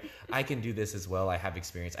like I can do this as well. I have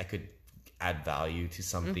experience. I could add value to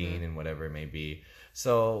something and whatever it may be.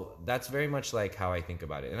 So that's very much like how I think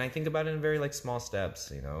about it. And I think about it in very like small steps,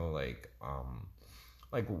 you know, like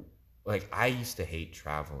I used to hate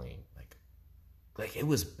traveling. Like it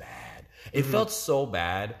was bad. It felt so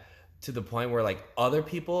bad to the point where like other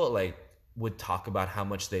people like would talk about how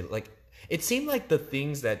much they like, it seemed like the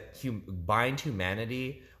things that bind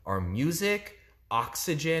humanity are music,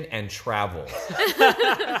 oxygen, and travel.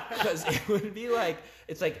 Because it would be like,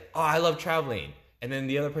 it's like, oh, I love traveling. And then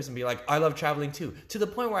the other person be like, I love traveling too. To the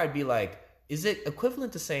point where I'd be like, is it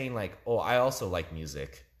equivalent to saying like, oh, I also like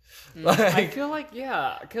music? Like, I feel like,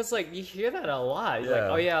 yeah, because like you hear that a lot. You're Yeah.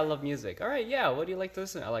 like, oh yeah, I love music. All right, yeah, what do you like to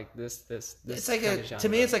listen to? I like this. it's like kind of to genre.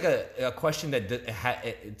 me, it's like a question that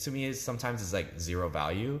to me is sometimes is like zero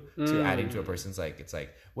value to adding to a person's like, it's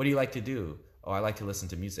like, what do you like to do? Oh, I like to listen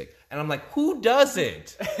to music. And I'm like, who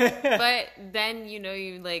doesn't? But then, you know,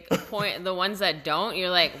 you like point the ones that don't,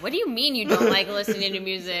 you're like, what do you mean you don't like listening to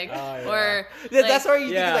music? yeah. Or That's why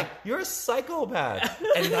you Yeah. think like, you're a psychopath.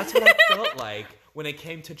 And that's what I felt like when it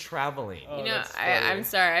came to traveling. you know, that's funny. I'm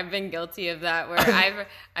sorry, I've been guilty of that where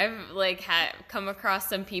I've like come across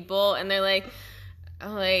some people and they're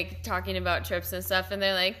like talking about trips and stuff, and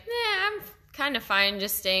they're like, nah, I'm kind of fine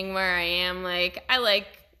just staying where I am. Like, I like,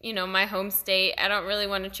 you know, my home state. I don't really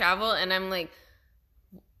want to travel. And I'm like,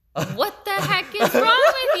 what the heck is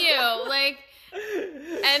wrong with you? Like,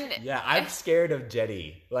 and Yeah, I'm scared of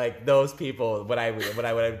Jenny. Like those people, when I would talk,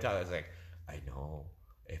 I was like, I know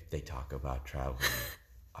if they talk about traveling,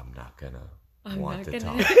 I'm not gonna want to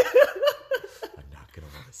talk. I'm not gonna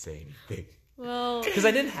want to say anything. well, Because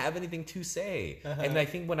I didn't have anything to say. And I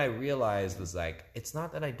think when I realized was like, it's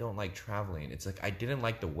not that I don't like traveling. It's like I didn't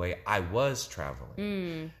like the way I was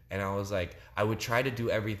traveling. And I was like, I would try to do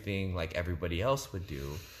everything like everybody else would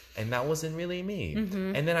do. And that wasn't really me.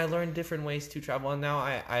 And then I learned different ways to travel. And now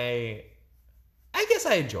I guess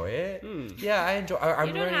I enjoy it. Yeah, I enjoy I'm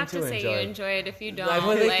you don't learning have to say enjoy you it. enjoy it if you don't. Like,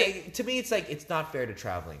 well, Like, to me, it's like it's not fair to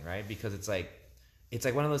traveling, right? Because it's like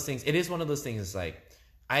one of those things. It is one of those things. It's like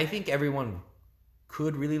I think everyone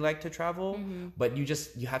could really like to travel, but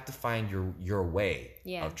you have to find your way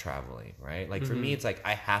Yeah. of traveling, right? Like for me, it's like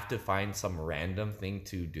I have to find some random thing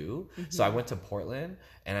to do. So I went to Portland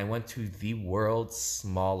and I went to the world's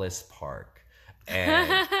smallest park.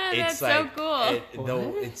 And it's That's like, so cool.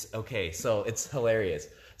 no, it's okay. So it's hilarious.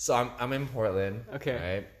 So I'm in Portland.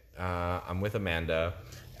 Okay. Right. I'm with Amanda,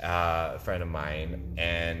 a friend of mine,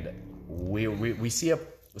 and we see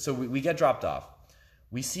we get dropped off.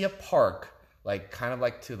 We see a park, like kind of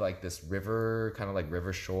like to like this river, kind of like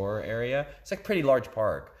river shore area. It's like pretty large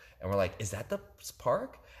park, and we're like, is that the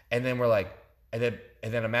park? And then we're like, and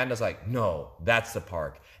then Amanda's like, no, that's the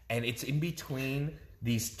park, and it's in between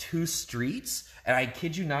these two streets, and I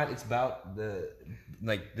kid you not, it's about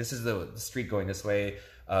this is the street going this way,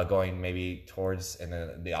 going maybe towards, and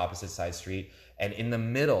then the opposite side street, and in the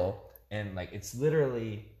middle, and like it's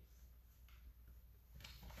literally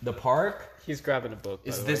the park He's grabbing a book.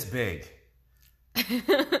 is this big.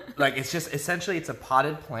 Like it's just essentially it's a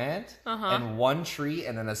potted plant and one tree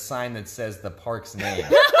and then a sign that says the park's name.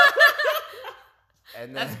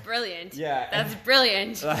 And then, That's brilliant. Yeah. That's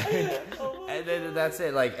brilliant. like, and then that's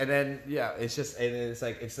it. Like, and then yeah, it's just, and then it's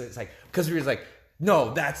like because we were like,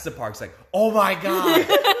 no, that's the park. It's like, oh my god!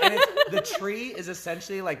 And the tree is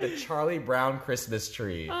essentially like the Charlie Brown Christmas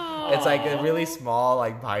tree. Aww. It's like a really small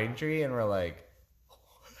like pine tree, and we're like.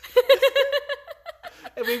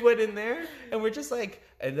 And we went in there, and we're just like,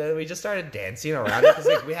 and then we just started dancing around it because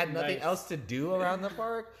like we had nothing else to do around the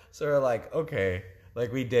park. So we're like, okay,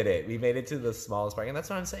 like we did it. We made it to the smallest park, and that's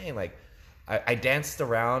what I'm saying. Like, I danced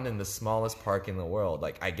around in the smallest park in the world.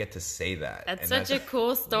 Like, I get to say that. That's and such a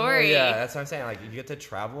cool story. Yeah, that's what I'm saying. Like, you get to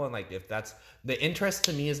travel, and like, if that's the interest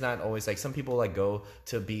to me is not always like some people like go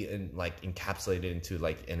to be encapsulated into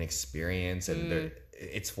like an experience, and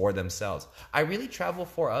it's for themselves. I really travel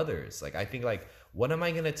for others. Like, I think like. What am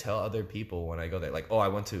I gonna tell other people when I go there? Like, oh, I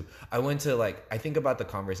went to like, I think about the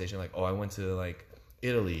conversation like, oh, I went to like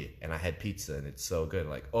Italy and I had pizza and it's so good.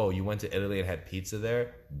 Like, oh, you went to Italy and had pizza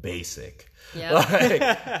there? Basic. Yeah. Like,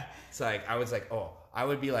 it's like I was like, oh, I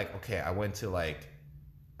would be like, okay, I went to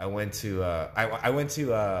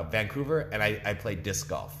Vancouver and I played disc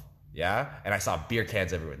golf. Yeah, and I saw beer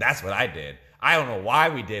cans everywhere. That's what I did. I don't know why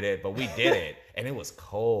we did it, but we did it. And it was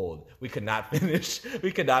cold. We could not finish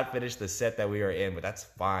the set that we were in, but that's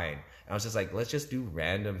fine. And I was just like, let's just do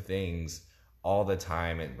random things all the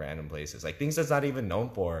time in random places. Like things that's not even known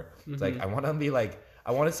for. It's like I want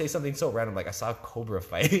to say something so random. Like I saw a Cobra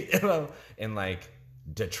fight in like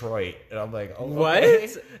Detroit. And I'm like, oh, what? Okay.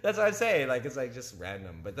 That's what I'm saying. Like it's like just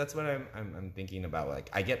random. But that's what I'm thinking about. Like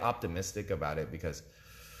I get optimistic about it because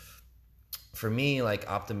for me,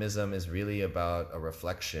 like optimism is really about a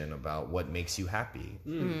reflection about what makes you happy.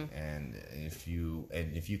 And if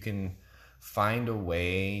you can find a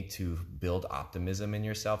way to build optimism in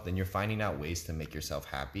yourself, then you're finding out ways to make yourself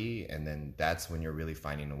happy, and then that's when you're really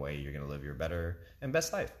finding a way you're going to live your better and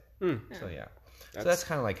best life. So yeah, so that's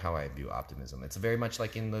kind of like how I view optimism. It's very much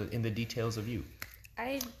like in the details of you.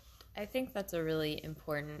 I think that's a really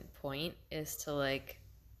important point, is to like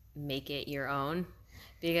make it your own.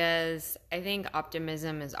 Because I think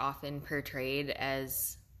optimism is often portrayed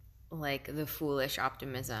as like the foolish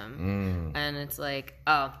optimism. And it's like,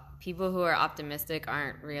 oh, people who are optimistic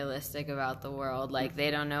aren't realistic about the world. Like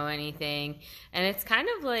they don't know anything. And it's kind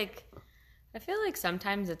of like, I feel like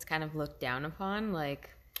sometimes it's kind of looked down upon.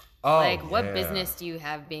 Like, what business do you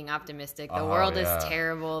have being optimistic? The world is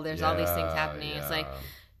terrible. There's all these things happening. Yeah. It's like,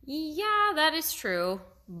 yeah, that is true.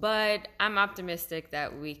 But I'm optimistic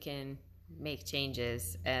that we can make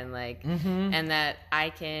changes and like and that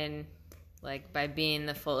I can, like, by being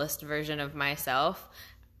the fullest version of myself,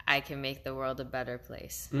 I can make the world a better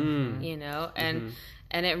place. You know, and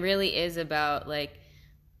it really is about like,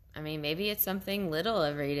 I mean, maybe it's something little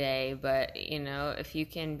every day, but you know, if you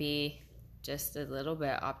can be just a little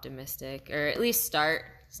bit optimistic, or at least start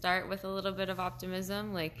with a little bit of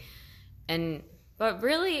optimism, like, but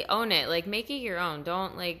really own it, like make it your own.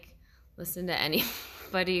 Don't like listen to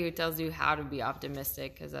anybody who tells you how to be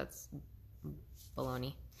optimistic, because that's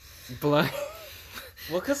baloney. Well,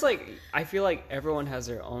 because like I feel like everyone has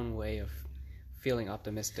their own way of feeling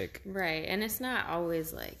optimistic, right? And it's not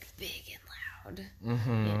always like big and loud.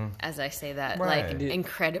 Yeah, as I say that, right. like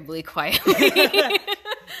incredibly quietly.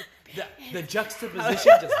 The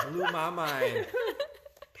juxtaposition just blew my mind.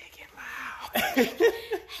 Big and loud.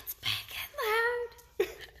 It's big and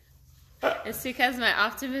loud. It's because my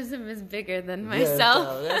optimism is bigger than myself.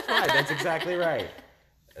 No, that's right. That's exactly right.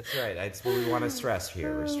 That's right. That's what we want to stress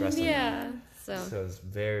here. We're stressing. Yeah. So it's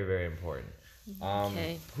very, very important.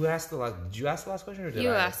 Okay. Who asked the last? Did you ask the last question, or did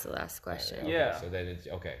you I? asked the last question. Okay, Yeah. So then it's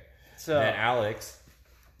okay. So then Alex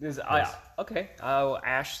Okay, I'll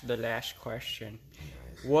ask the last question.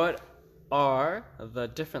 What are the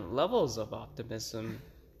different levels of optimism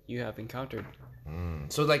you have encountered?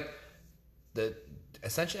 So like the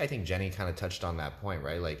essentially I think Jenny kind of touched on that point,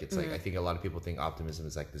 right? Like it's like I think a lot of people think optimism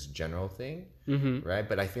is like this general thing, right?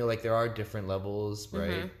 But I feel like there are different levels,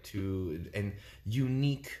 right? To and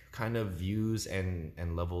unique kind of views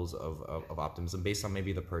and levels of optimism based on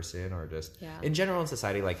maybe the person or just in general in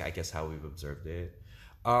society, like I guess how we've observed it.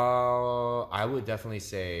 I would definitely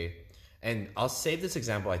say, and I'll save this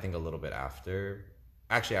example I think a little bit after.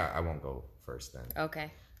 Actually, I won't go first then.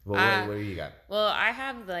 Okay. Well, what do you got? Well, I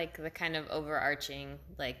have like the kind of overarching,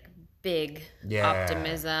 like big Yeah.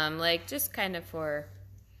 optimism, like just kind of for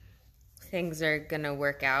things are gonna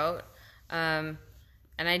work out. And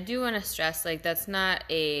I do want to stress, like that's not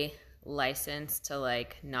a license to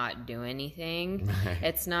like not do anything. Right.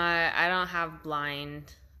 It's not. I don't have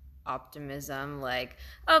blind optimism, like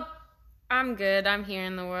oh. I'm good. I'm here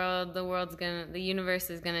in the world. The universe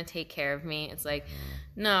is gonna take care of me. It's like,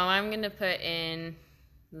 no, I'm gonna put in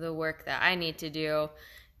the work that I need to do,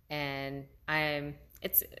 and I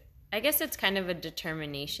guess it's kind of a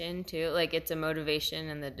determination too. Like it's a motivation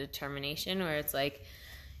and the determination where it's like,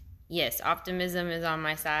 yes, optimism is on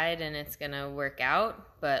my side and it's gonna work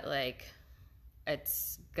out, but like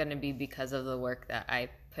it's gonna be because of the work that I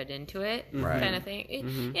put into it, Right. kind of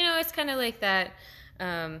thing. You know, it's kind of like that.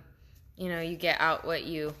 You know, you get out what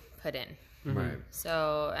you put in. Right.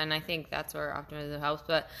 So, and I think that's where optimism helps,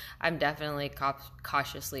 but I'm definitely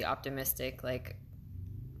cautiously optimistic, like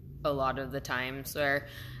a lot of the times where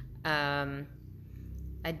I'm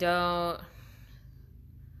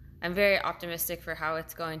very optimistic for how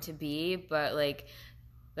it's going to be, but like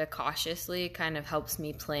the cautiously kind of helps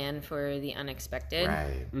me plan for the unexpected.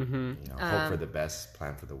 Right. You know, hope for the best,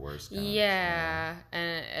 plan for the worst. Kind of, Yeah.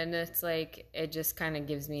 And it's like, it just kind of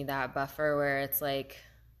gives me that buffer where it's like,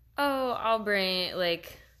 oh,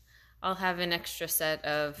 I'll have an extra set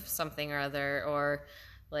of something or other, or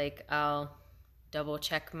like I'll double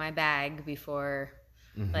check my bag before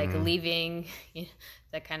like leaving. You know,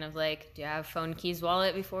 that kind of like, do you have phone, keys,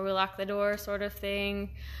 wallet before we lock the door sort of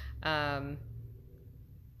thing.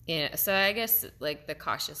 Yeah, so I guess like the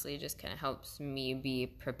cautiously just kind of helps me be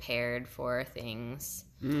prepared for things,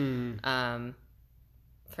 for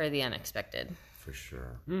the unexpected. For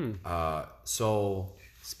sure. So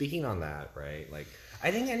speaking on that, right? Like, I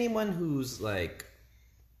think anyone who's like,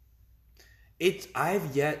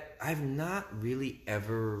 I've not really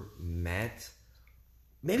ever met.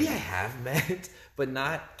 Maybe I have met, but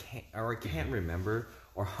can't remember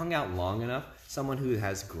or hung out long enough. Someone who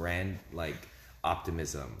has grand like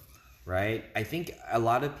optimism, right? I think a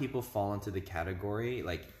lot of people fall into the category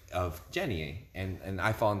like of Jenny, and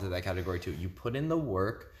I fall into that category too. You put in the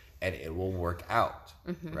work and it will work out,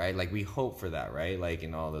 right? Like we hope for that, right? Like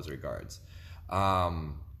in all those regards.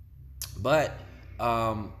 But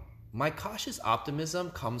my cautious optimism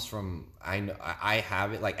comes from I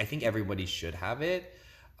have it. Like I think everybody should have it,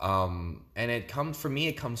 and it comes from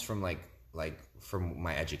like from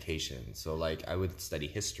my education. So like I would study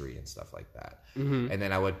history and stuff like that, and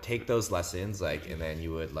then I would take those lessons and then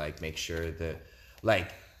you would like make sure that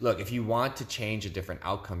like, look, if you want to change a different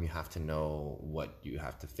outcome, you have to know what you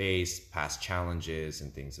have to face, past challenges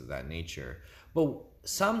and things of that nature. But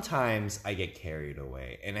sometimes I get carried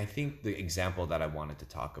away, and I think the example that I wanted to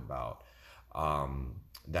talk about,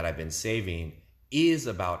 that I've been saving, is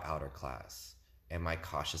about outer class and my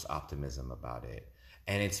cautious optimism about it.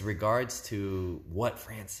 And it's regards to what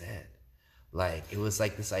Fran said. Like, it was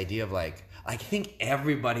like this idea of like, I think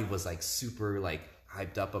everybody was like super like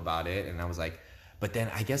hyped up about it. And I was like, but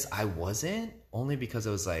then I guess I wasn't, only because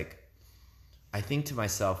it was like, I think to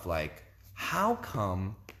myself, like, how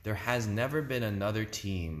come there has never been another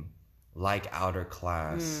team like outer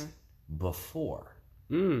class before?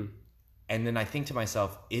 And then I think to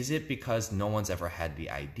myself, is it because no one's ever had the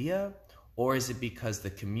idea? Or is it because the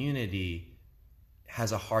community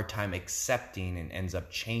has a hard time accepting and ends up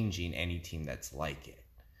changing any team that's like it?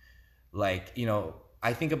 Like, you know,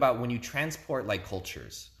 I think about when you transport like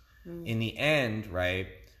cultures, in the end, right,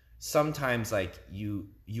 sometimes like you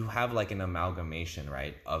have like an amalgamation,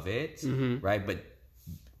 right, of it, right? But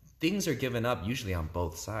things are given up usually on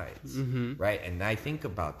both sides, right? And I think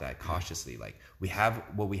about that cautiously. Like, we have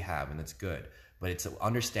what we have and it's good, but it's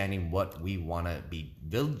understanding what we want to be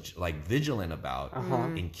vigilant about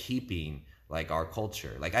in keeping like our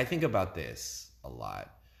culture. Like, I think about this a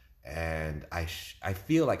lot, and I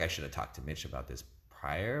feel like I should have talked to Mitch about this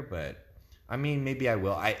prior, but I mean, maybe I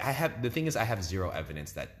will. I have, the thing is, I have zero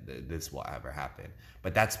evidence that this will ever happen,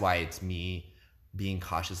 but that's why it's me being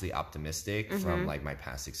cautiously optimistic from like my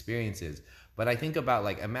past experiences. But I think about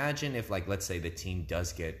like, imagine if like, let's say the team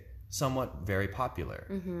does get somewhat very popular,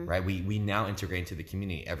 right? We now integrate into the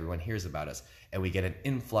community. Everyone hears about us and we get an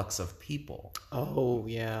influx of people. Oh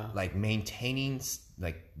yeah. Like maintaining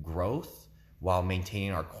like growth while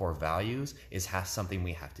maintaining our core values has something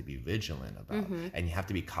we have to be vigilant about. And you have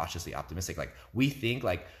to be cautiously optimistic. Like we think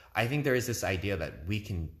like, I think there is this idea that we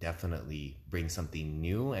can definitely bring something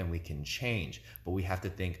new and we can change, but we have to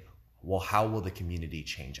think, well, how will the community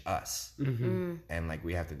change us? And like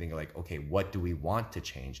we have to think like, okay, what do we want to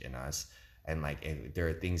change in us? And like if there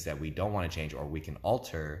are things that we don't want to change or we can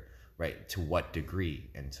alter, right? To what degree,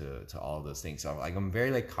 and to all of those things. So like I'm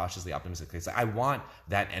very like cautiously optimistic because I want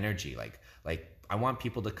that energy. Like I want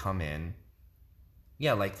people to come in,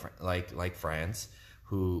 yeah, like friends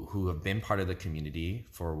who have been part of the community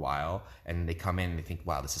for a while, and they come in and they think,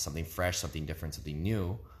 wow, this is something fresh, something different, something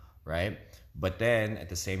new, right? But then at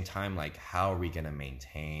the same time, like, how are we going to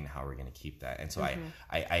maintain, how are we going to keep that? And so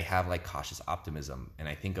I have like cautious optimism, and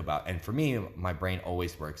I think about, and for me, my brain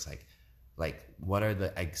always works like what are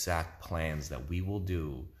the exact plans that we will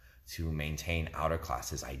do to maintain outer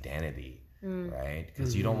class's identity, right?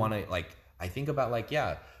 Because you don't want to, like, I think about like,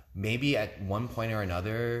 yeah, maybe at one point or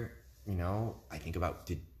another, you know, I think about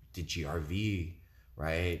did GRV,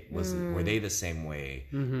 right? Were they the same way?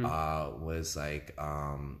 Was like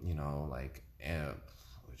you know, like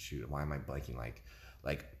shoot, why am I blanking? Like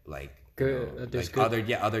Good. you know, There's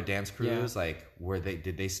like other dance crews, like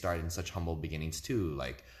did they start in such humble beginnings too?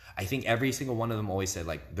 Like I think every single one of them always said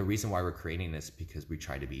like the reason why we're creating this because we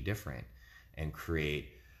try to be different and create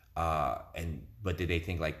but did they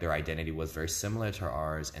think like their identity was very similar to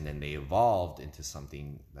ours, and then they evolved into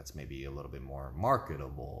something that's maybe a little bit more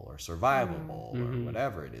marketable or survivable or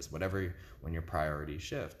whatever it is, whatever, when your priorities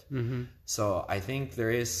shift. So I think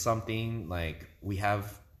there is something like we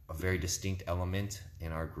have a very distinct element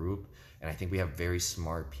in our group, and I think we have very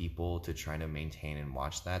smart people to try to maintain and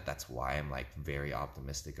watch that. That's why I'm like very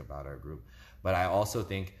optimistic about our group. But I also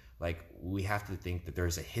think like we have to think that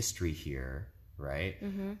there's a history here, right?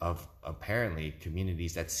 Of apparently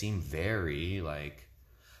communities that seem very like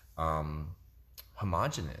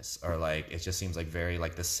homogenous, or like it just seems like very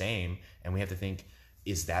like the same, and we have to think,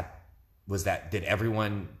 did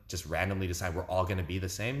everyone just randomly decide we're all going to be the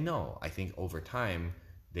same? No, I think over time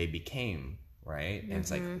they became, right? And it's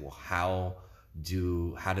like, well, how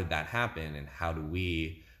did that happen, and how do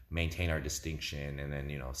we maintain our distinction, and then,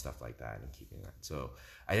 you know, stuff like that, and keeping that. So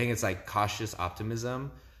I think it's like cautious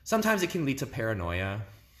optimism. Sometimes it can lead to paranoia.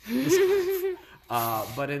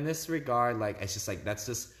 But in this regard, like, it's just like,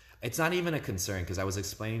 it's not even a concern, because I was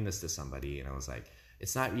explaining this to somebody and I was like,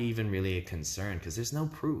 it's not even really a concern because there's no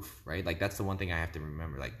proof, right? Like, that's the one thing I have to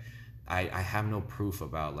remember. Like, I have no proof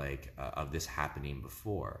about like of this happening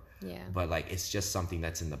before. Yeah. But like, it's just something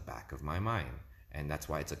that's in the back of my mind. And that's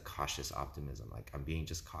why it's a cautious optimism. Like, I'm being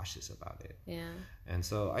just cautious about it. Yeah. And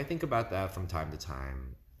so I think about that from time to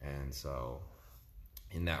time. And so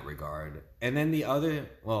in that regard, and then the other,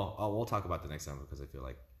 well, we'll talk about the next time, because I feel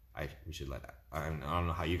like we should let that. I don't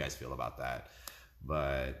know how you guys feel about that,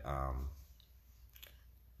 but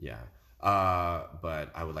yeah.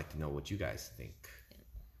 But I would like to know what you guys think.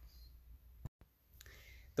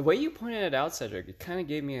 The way you pointed it out, Cedric, it kind of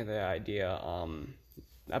gave me the idea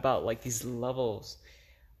about like these levels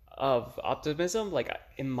of optimism. Like,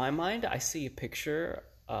 in my mind, I see a picture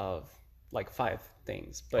of like 5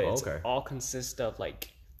 things, but it's all consist of like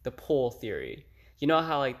the pole theory. You know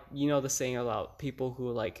how, like, you know the saying about people who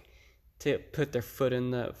like put their foot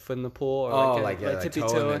in the pool, or like tippy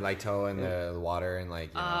toe, toe in the water, and like,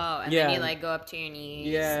 you know. And then you like go up to your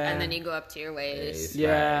knees, and then you go up to your waist,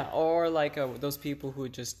 or like those people who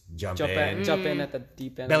just jump in at the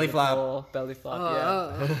deep end, belly of the flop, pool, belly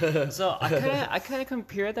flop. So I kind of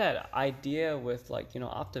compare that idea with, like, you know,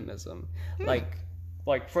 optimism, like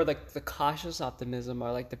for the cautious optimism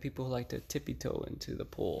are like the people who like to tippy toe into the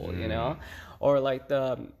pool, you know, or like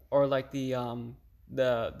the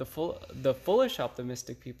foolish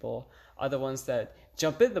optimistic people are the ones that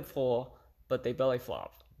jump in the pool but they belly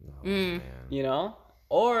flop. You know?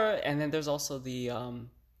 And then there's also the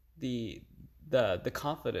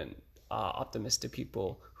confident optimistic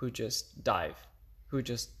people who just dive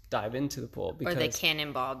into the pool, because, or they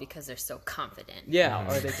cannonball because they're so confident. Or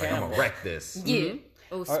they cannonball. I'm gonna wreck this.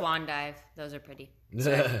 Oh, swan dive. Those are pretty.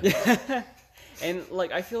 And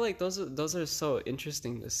like, I feel like those are so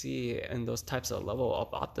interesting to see, and those types of level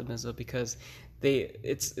of optimism, because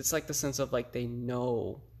it's like the sense of like they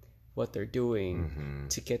know what they're doing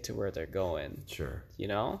to get to where they're going. Sure. You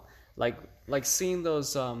know, like seeing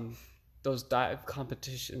those those dive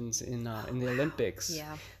competitions in the Olympics.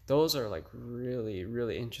 Yeah. Those are like really,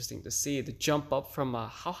 really interesting to see. The jump up from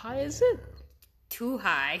how high is it? Too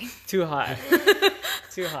high. Too high.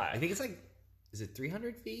 Too I high. think it's like, is it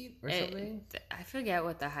 300 feet or something? I forget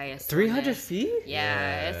what the highest. 300 one is. feet?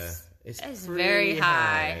 Yeah, It's it's pretty very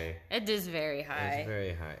high. It is very high. It's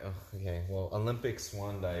very high. Oh, okay. Well, Olympic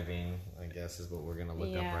swan diving, I guess, is what we're gonna look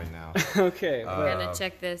Yeah. up right now. Okay. We're gonna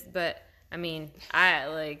check this, but I mean, I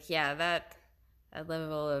like that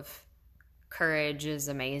level of courage is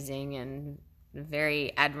amazing and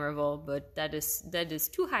very admirable, but that is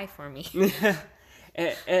too high for me.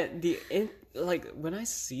 and like when I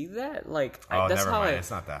see that, like Oh, that's never how mind.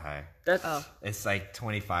 It's not that high. that's Oh. It's like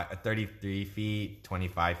 33 feet,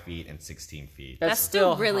 25 feet, and 16 feet. That's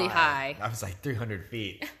still really high. I was like 300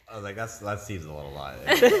 feet. I was like, that seems a little lot.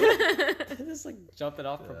 just like jumping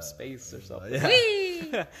off from space or something. Yeah.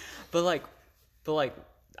 Whee! But like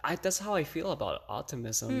that's how I feel about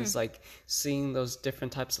optimism. It's like seeing those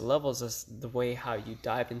different types of levels as the way how you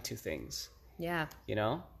dive into things. Yeah. You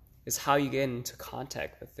know, it's how you get into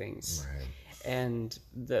contact with things. Right. And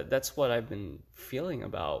that's what I've been feeling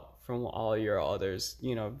about from all your others,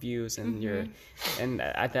 views and your, and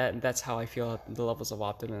that's how I feel the levels of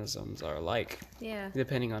optimisms are like, Yeah.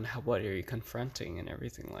 depending on what are you confronting and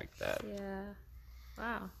everything like that. Yeah.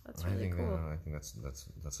 Wow, that's I really think cool. I think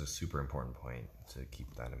that's a super important point to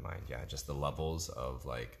keep that in mind. Yeah, just the levels of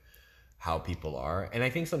like how people are, and I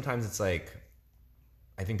think sometimes it's like,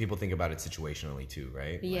 I think people think about it situationally too,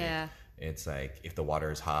 right? Yeah. Like, it's like if the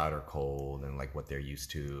water is hot or cold, and like what they're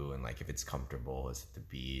used to, and like if it's comfortable, is it the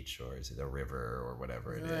beach or is it a river or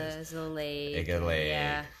whatever it is? It's a lake. Like a lake.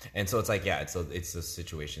 Yeah. And so it's like, yeah, it's the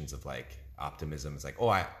situations of like optimism. It's like, oh,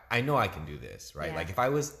 I know I can do this, right? Yeah. Like if I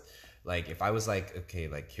was like, okay,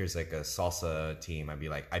 like here's like a salsa team,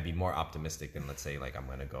 I'd be more optimistic than, let's say, like I'm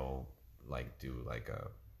gonna go like do like a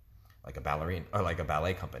ballerina or like a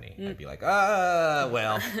ballet company. I'd be like,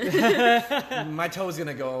 well, my toe's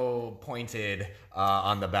gonna go pointed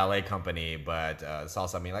on the ballet company, but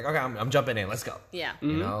salsa, I mean, like, okay, I'm jumping in, let's go. Yeah.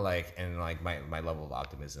 You know, like, and like my level of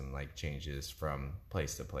optimism like changes from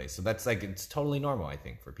place to place. So that's like, it's totally normal, I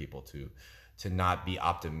think, for people to not be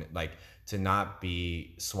to not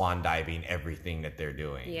be swan diving everything that they're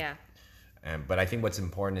doing. Yeah. But I think what's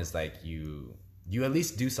important is like you at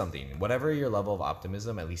least do something. Whatever your level of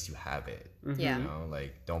optimism, at least you have it. Yeah. You know,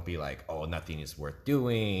 like don't be like, oh, nothing is worth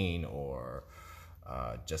doing, or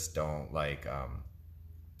just don't like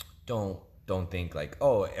don't think like,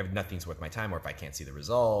 oh, nothing's worth my time, or if I can't see the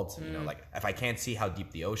results, you know, like if I can't see how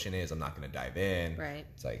deep the ocean is, I'm not going to dive in. Right.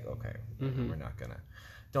 It's like, okay, we're not gonna.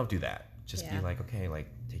 Don't do that. Just be Yeah. like, okay, like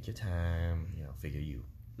take your time. You know, figure you.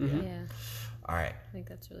 Yeah. All right. I think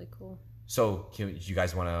that's really cool. So, you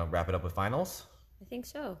guys want to wrap it up with finals? I think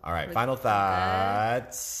so. All right, Like, final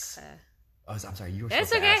thoughts. uh, Oh, I'm sorry, you were It's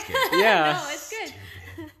supposed okay. to ask it. Yeah. No, it's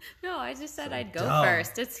good. No, I just said I'd go dumb.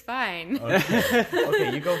 first. It's fine.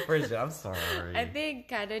 Okay, you go first. I'm sorry. I think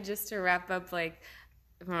kind of just to wrap up, like,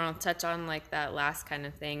 if I want to touch on like that last kind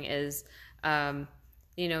of thing is,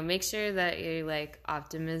 make sure that your like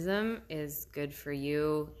optimism is good for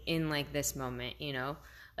you in like this moment,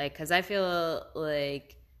 like, cause I feel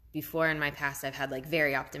like before in my past, I've had like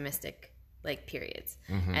very optimistic like periods.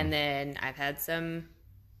 And then I've had some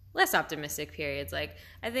less optimistic periods. Like,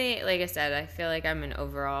 I think, like I said, I feel like I'm an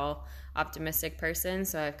overall optimistic person.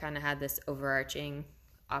 So I've kind of had this overarching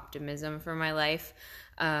optimism for my life.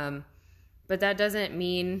 But that doesn't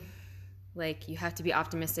mean like you have to be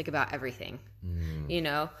optimistic about everything,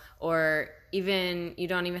 or even you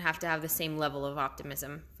don't even have to have the same level of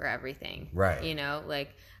optimism for everything. Right.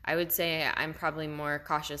 Like I would say I'm probably more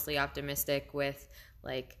cautiously optimistic with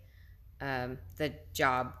like the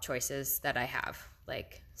job choices that I have,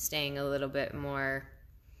 like being a little bit more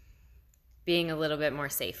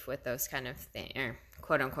safe with those kind of things, or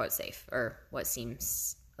quote unquote safe, or what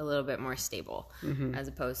seems a little bit more stable, as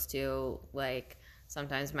opposed to like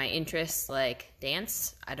sometimes my interests like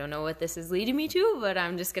dance. I don't know what this is leading me to, but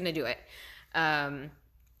I'm just going to do it.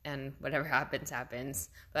 And whatever happens.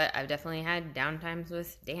 But I've definitely had down times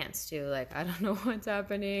with dance too. Like, I don't know what's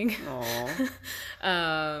happening.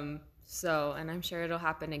 Aww. So, and I'm sure it'll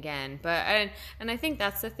happen again. But, and I think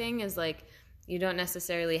that's the thing is like, you don't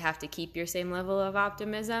necessarily have to keep your same level of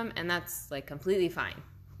optimism. And that's like completely fine.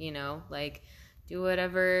 Like do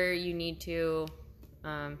whatever you need to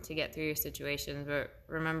get through your situations. But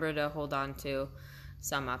remember to hold on to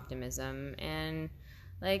some optimism and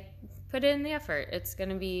like put in the effort. It's going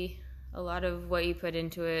to be a lot of what you put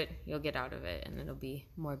into it, you'll get out of it, and it'll be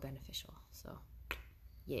more beneficial. So,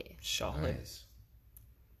 yeah. Solid. Nice.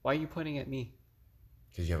 Why are you pointing at me?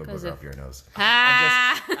 Because you have a booger up your nose.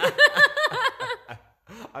 Ah!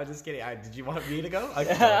 I'm just kidding. Did you want me to go?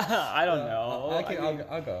 I don't know. Okay, I mean,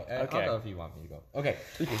 I'll go. okay. I'll go if you want me to go. Okay.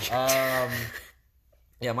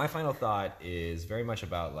 Yeah, my final thought is very much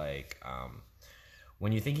about like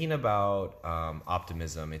when you're thinking about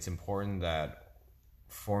optimism, it's important that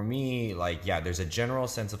for me, like, yeah, there's a general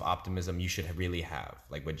sense of optimism you should really have.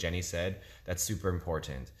 Like what Jenny said, that's super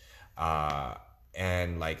important.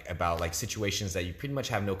 And like about like situations that you pretty much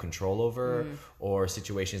have no control over, or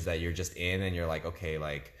situations that you're just in and you're like, okay,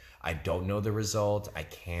 like I don't know the result, I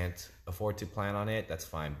can't afford to plan on it, that's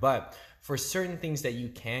fine. But for certain things that you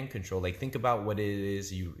can control, like think about what it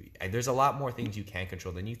is there's a lot more things you can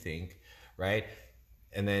control than you think, right?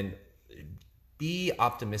 And then be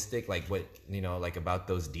optimistic, like what, like about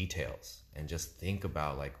those details, and just think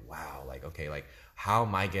about like, wow, like, okay, like how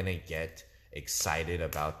am I gonna get excited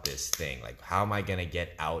about this thing? Like how am I gonna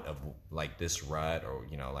get out of like this rut, or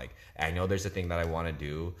like I know there's a thing that I want to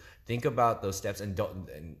do. Think about those steps and don't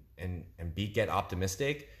and get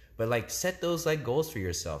optimistic, but like set those like goals for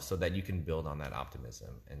yourself so that you can build on that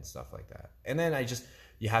optimism and stuff like that. And then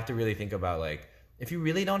you have to really think about like, if you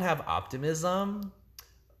really don't have optimism,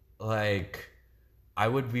 like I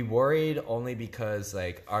would be worried, only because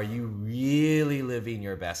like, are you really living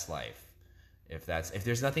your best life? If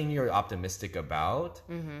there's nothing you're optimistic about,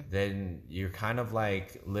 then you're kind of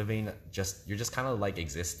like you're just kind of like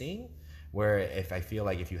existing. Where if I feel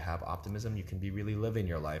like if you have optimism, you can be really living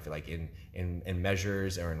your life like in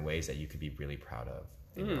measures or in ways that you could be really proud of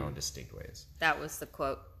in your own distinct ways. That was the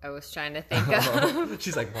quote I was trying to think of.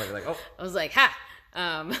 She's like pointing, like, oh. I was like, ha!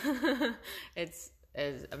 I'm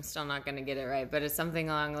still not going to get it right, but it's something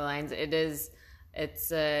along the lines.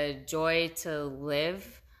 It's a joy to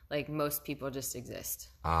live. Like most people just exist.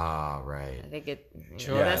 Ah, right. I think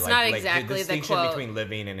Sure. That's not exactly the the distinction quote between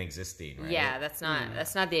living and existing, right? Yeah, that's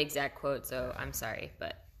not the exact quote. So I'm sorry,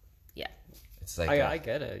 but yeah, it's like I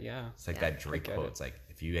get it. Yeah, it's like that Drake quote. It's like,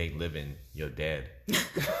 if you ain't living, you're dead.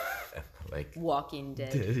 Like Walking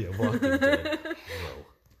Dead. Yeah, Walking Dead.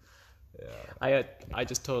 Yeah. I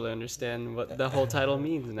just totally understand what the whole title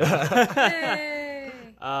means now. Hey.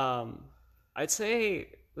 I'd say,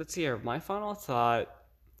 let's see here. My final thought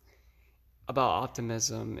about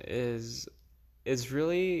optimism is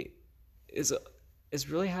really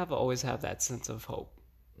always have that sense of hope,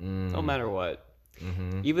 no matter what.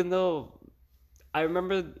 Even though I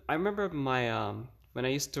remember my when I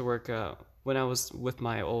used to work when I was with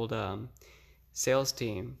my old sales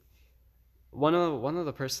team, one of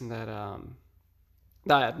the person that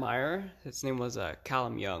I admire, his name was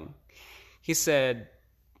Callum Young. He said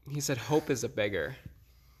hope is a beggar,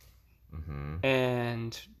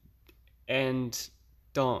 and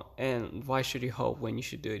why should you hope when you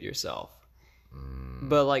should do it yourself?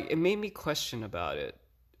 But like, it made me question about it.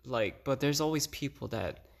 Like, but there's always people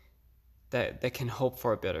that can hope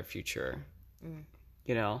for a better future.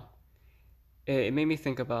 It made me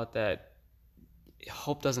think about that.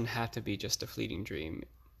 Hope doesn't have to be just a fleeting dream.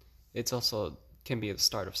 It's also can be the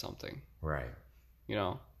start of something. Right.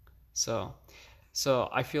 So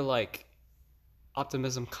I feel like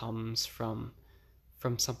optimism comes from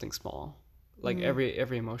something small. Like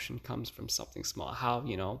every emotion comes from something small. How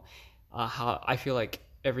I feel like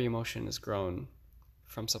every emotion is grown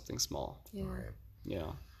from something small. Yeah. Right.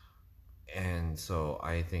 Yeah. And so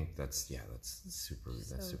I think that's super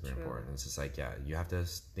true. important. It's just like, yeah, you have to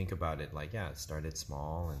think about it like, yeah, start it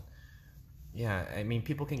small. And yeah, I mean,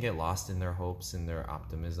 people can get lost in their hopes and their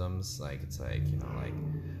optimisms. Like, it's like,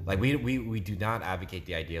 like we do not advocate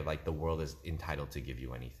the idea of like the world is entitled to give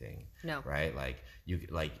you anything. No. Right? Like you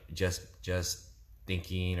like just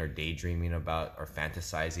thinking or daydreaming about or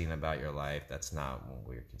fantasizing about your life, that's not what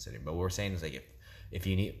we're considering. But what we're saying is like, if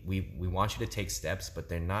you need, we want you to take steps, but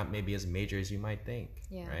they're not maybe as major as you might think.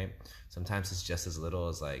 Yeah. Right? Sometimes it's just as little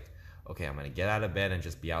as like, okay, I'm gonna get out of bed and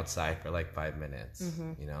just be outside for like 5 minutes,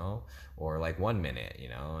 or like 1 minute,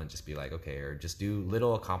 and just be like, okay, or just do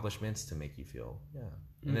little accomplishments to make you feel,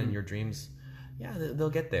 and then your dreams, they'll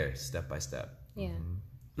get there step by step. Yeah.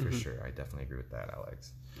 For sure. I definitely agree with that,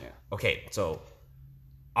 Alex. Yeah. Okay, so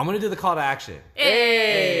I'm gonna do the call to action.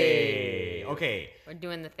 Hey! Okay. We're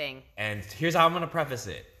doing the thing. And here's how I'm gonna preface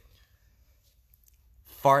it.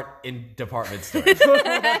 Fart in department store.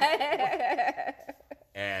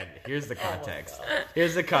 And here's the context.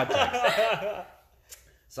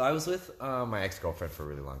 So I was with my ex-girlfriend for a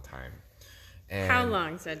really long time. And how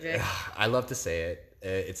long, Cedric? I love to say it.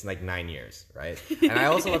 It's like 9 years, right? And I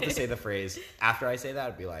also love to say the phrase, after I say that,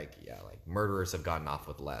 I'd be like, like murderers have gotten off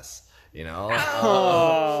with less,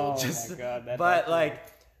 Oh, my God. But like,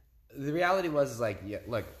 the reality was like,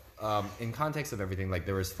 look, in context of everything, like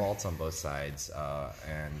there was faults on both sides,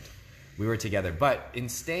 and we were together. But in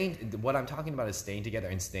staying, what I'm talking about is staying together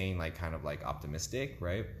and staying like kind of like optimistic,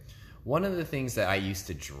 right? One of the things that I used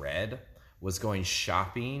to dread was going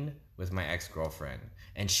shopping with my ex-girlfriend,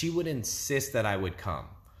 and she would insist that I would come.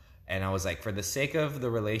 And I was like, for the sake of the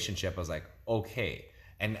relationship, I was like, okay.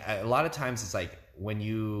 And a lot of times it's like when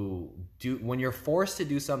you're forced to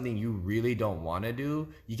do something you really don't want to do,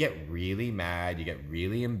 you get really mad, you get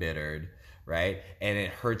really embittered, right? And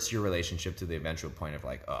it hurts your relationship to the eventual point of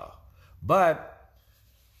like, oh. But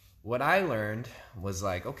what I learned was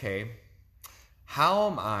like, okay, how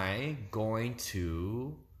am I going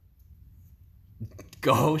to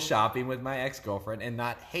go shopping with my ex-girlfriend and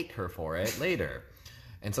not hate her for it later?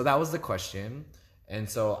 And so that was the question. And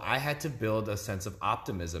so I had to build a sense of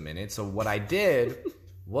optimism in it. So what I did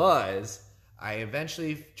was I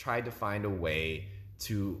eventually tried to find a way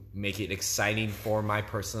to make it exciting for my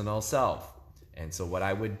personal self. And so what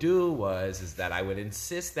I would do is that I would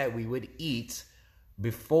insist that we would eat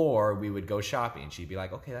before we would go shopping. She'd be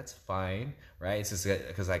like, okay, that's fine, right? It's just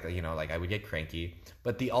because like, you know, like I would get cranky.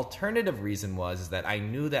 But the alternative reason is that I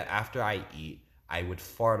knew that after I eat, I would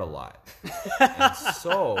fart a lot. And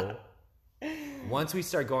so once we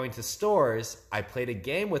start going to stores, I played a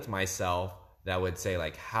game with myself that would say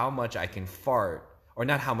like how much I can fart, or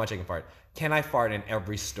not how much I can fart. Can I fart in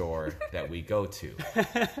every store that we go to?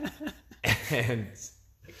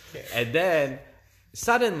 And then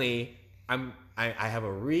suddenly I have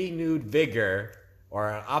a renewed vigor or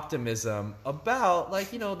an optimism about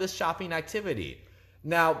like, you know, this shopping activity.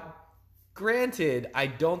 Now, granted, I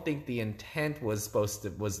don't think the intent was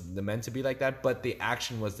meant to be like that, but the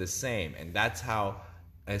action was the same. And that's how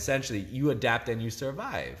essentially you adapt and you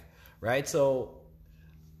survive, right? So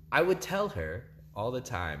I would tell her all the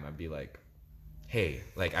time, I'd be like, hey,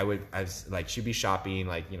 like she'd be shopping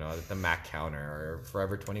like, you know, at the Mac counter or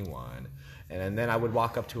Forever 21. And then I would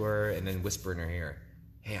walk up to her and then whisper in her ear,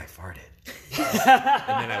 hey, I farted.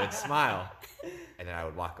 And then I would smile and then I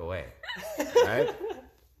would walk away, right?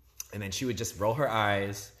 And then she would just roll her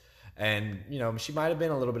eyes and, you know, she might have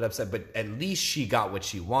been a little bit upset, but at least she got what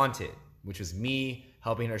she wanted, which was me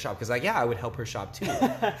helping her shop. Because like, yeah, I would help her shop too.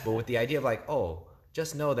 But with the idea of like, oh,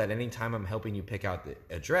 just know that anytime I'm helping you pick out the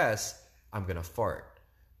address, I'm going to fart.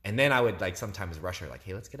 And then I would like sometimes rush her like,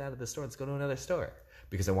 hey, let's get out of the store. Let's go to another store.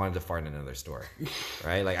 Because I wanted to fart in another store,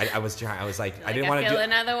 right? Like I was like, I didn't want to do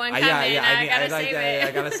another one coming. I gotta save it.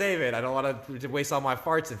 I gotta save it. I don't want to waste all my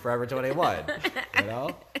farts in Forever 21, you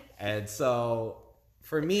know? And so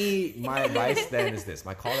for me, my advice then is this.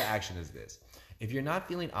 My call to action is this. If you're not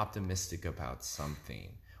feeling optimistic about something,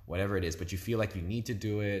 whatever it is, but you feel like you need to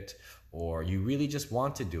do it or you really just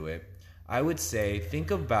want to do it, I would say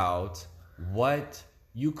think about what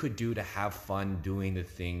you could do to have fun doing the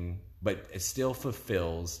thing, but it still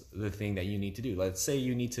fulfills the thing that you need to do. Let's say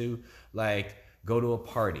you need to like go to a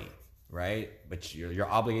party, right? But you're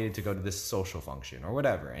obligated to go to this social function or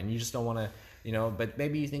whatever, and you just don't want to, you know, but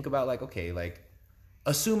maybe you think about like, okay, like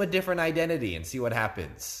assume a different identity and see what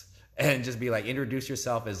happens. And just be like, introduce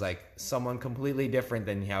yourself as like someone completely different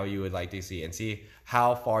than how you would like to see, and see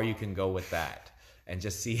how far you can go with that, and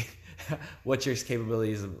just see what your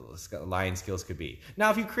capabilities of lying skills could be. Now,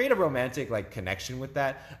 if you create a romantic like connection with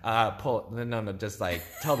that, just like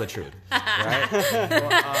tell the truth, right?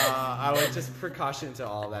 I would just precaution to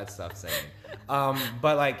all that stuff saying,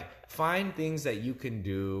 but like find things that you can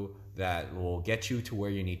do that will get you to where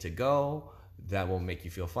you need to go, that will make you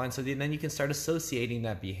feel fun. So then you can start associating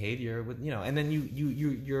that behavior with, you know, and then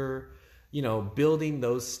you're you know, building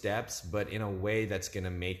those steps, but in a way that's going to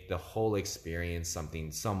make the whole experience something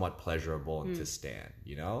somewhat pleasurable and to stand,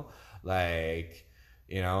 you know? Like,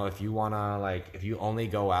 you know, if you want to, like, if you only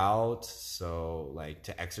go out, so, like,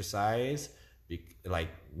 to exercise, like,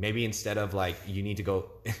 maybe instead of, like, you need to go,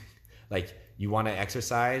 like, you want to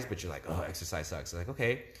exercise, but you're like, oh, exercise sucks. Like,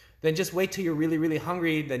 okay, then just wait till you're really, really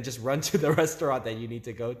hungry, then just run to the restaurant that you need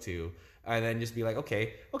to go to, and then just be like,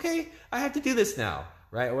 okay, I have to do this now.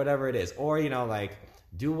 Right? Or whatever it is. Or, you know, like,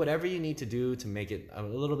 do whatever you need to do to make it a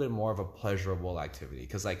little bit more of a pleasurable activity.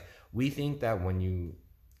 Because, like, we think that when you,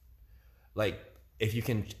 like, if you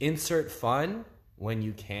can insert fun when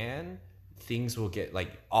you can, things will get,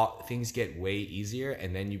 like, things get way easier,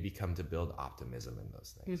 and then you become to build optimism in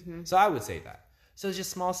those things. Mm-hmm. So I would say that. So it's just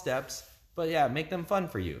small steps, but yeah, make them fun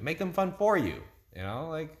for you. Make them fun for you. You know,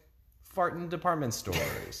 like, fart in department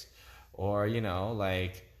stores. Or, you know,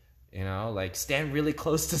 like stand really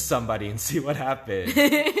close to somebody and see what happens.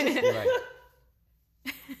 Like,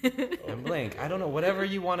 and blink. I don't know, whatever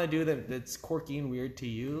you want to do that's quirky and weird to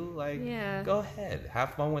you, like, go ahead,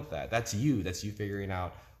 have fun with that. That's you figuring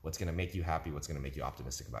out what's going to make you happy, what's going to make you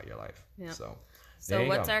optimistic about your life. Yeah. So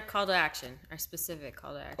what's our call to action, our specific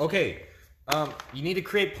call to action? Okay, you need to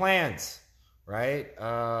create plans, right?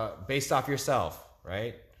 Based off yourself,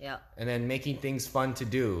 right? Yeah. And then making things fun to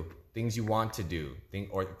do, things you want to do,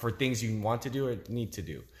 or for things you want to do or need to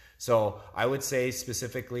do. So I would say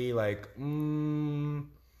specifically, like,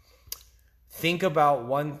 think about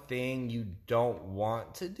one thing you don't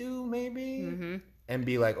want to do, maybe, and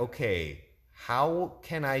be like, okay, how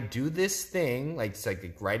can I do this thing? Like, it's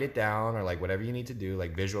like write it down, or like whatever you need to do,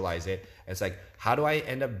 like visualize it. It's like, how do I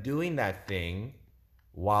end up doing that thing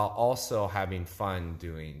while also having fun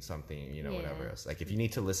doing something, whatever else. Like, if you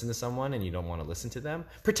need to listen to someone and you don't want to listen to them,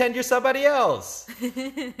 pretend you're somebody else.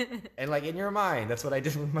 And like in your mind, that's what I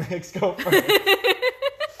did with my ex-girlfriend.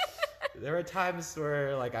 There were times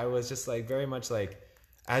where like I was just like very much like,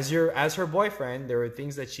 as her boyfriend, there were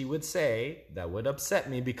things that she would say that would upset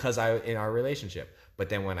me because in our relationship. But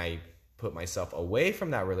then when I put myself away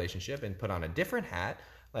from that relationship and put on a different hat,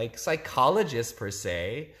 like psychologist per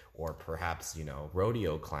se, or perhaps,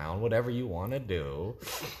 rodeo clown, whatever you want to do.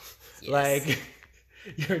 Yes. Like,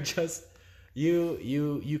 you're just,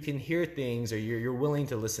 you can hear things, or you're willing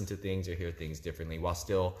to listen to things or hear things differently while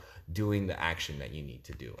still doing the action that you need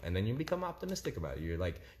to do. And then you become optimistic about it.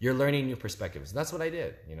 You're learning new perspectives. That's what I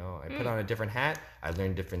did. I put on a different hat. I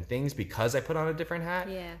learned different things because I put on a different hat.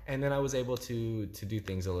 Yeah. And then I was able to do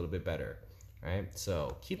things a little bit better. Right?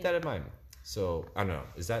 So keep that in mind. So I don't know.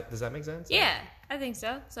 Does that make sense? Yeah, I think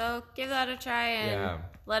so. So give that a try and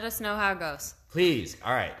let us know how it goes. Please.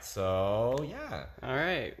 All right. So yeah. All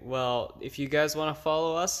right. Well, if you guys want to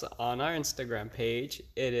follow us on our Instagram page,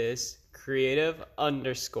 it is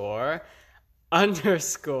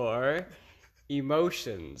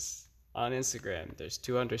creative_emotions on Instagram. There's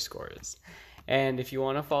 2 underscores. And if you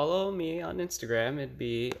want to follow me on Instagram, it'd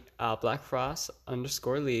be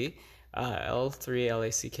blackfrost_Lee.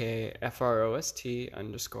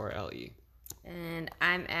 LACKFROST_LE. And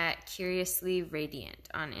I'm at Curiously Radiant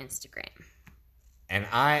on Instagram. And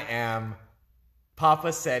I am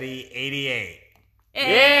Papa Seti 88.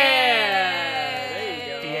 Yeah! There you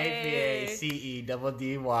go.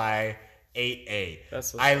 PAPACEDDY 88.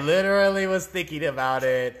 I literally was thinking about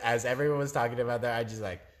it as everyone was talking about that. I just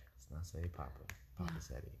like, it's not say Papa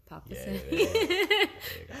Seti. Papa Seti.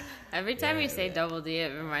 Every time you say Double D,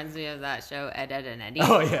 it reminds me of that show, Ed, Edd n Eddy.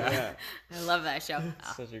 Oh, yeah. I love that show.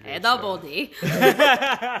 Such a great Double show. D.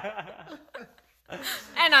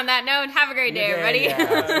 And on that note, have a great day, everybody.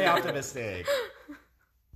 Yeah, stay optimistic.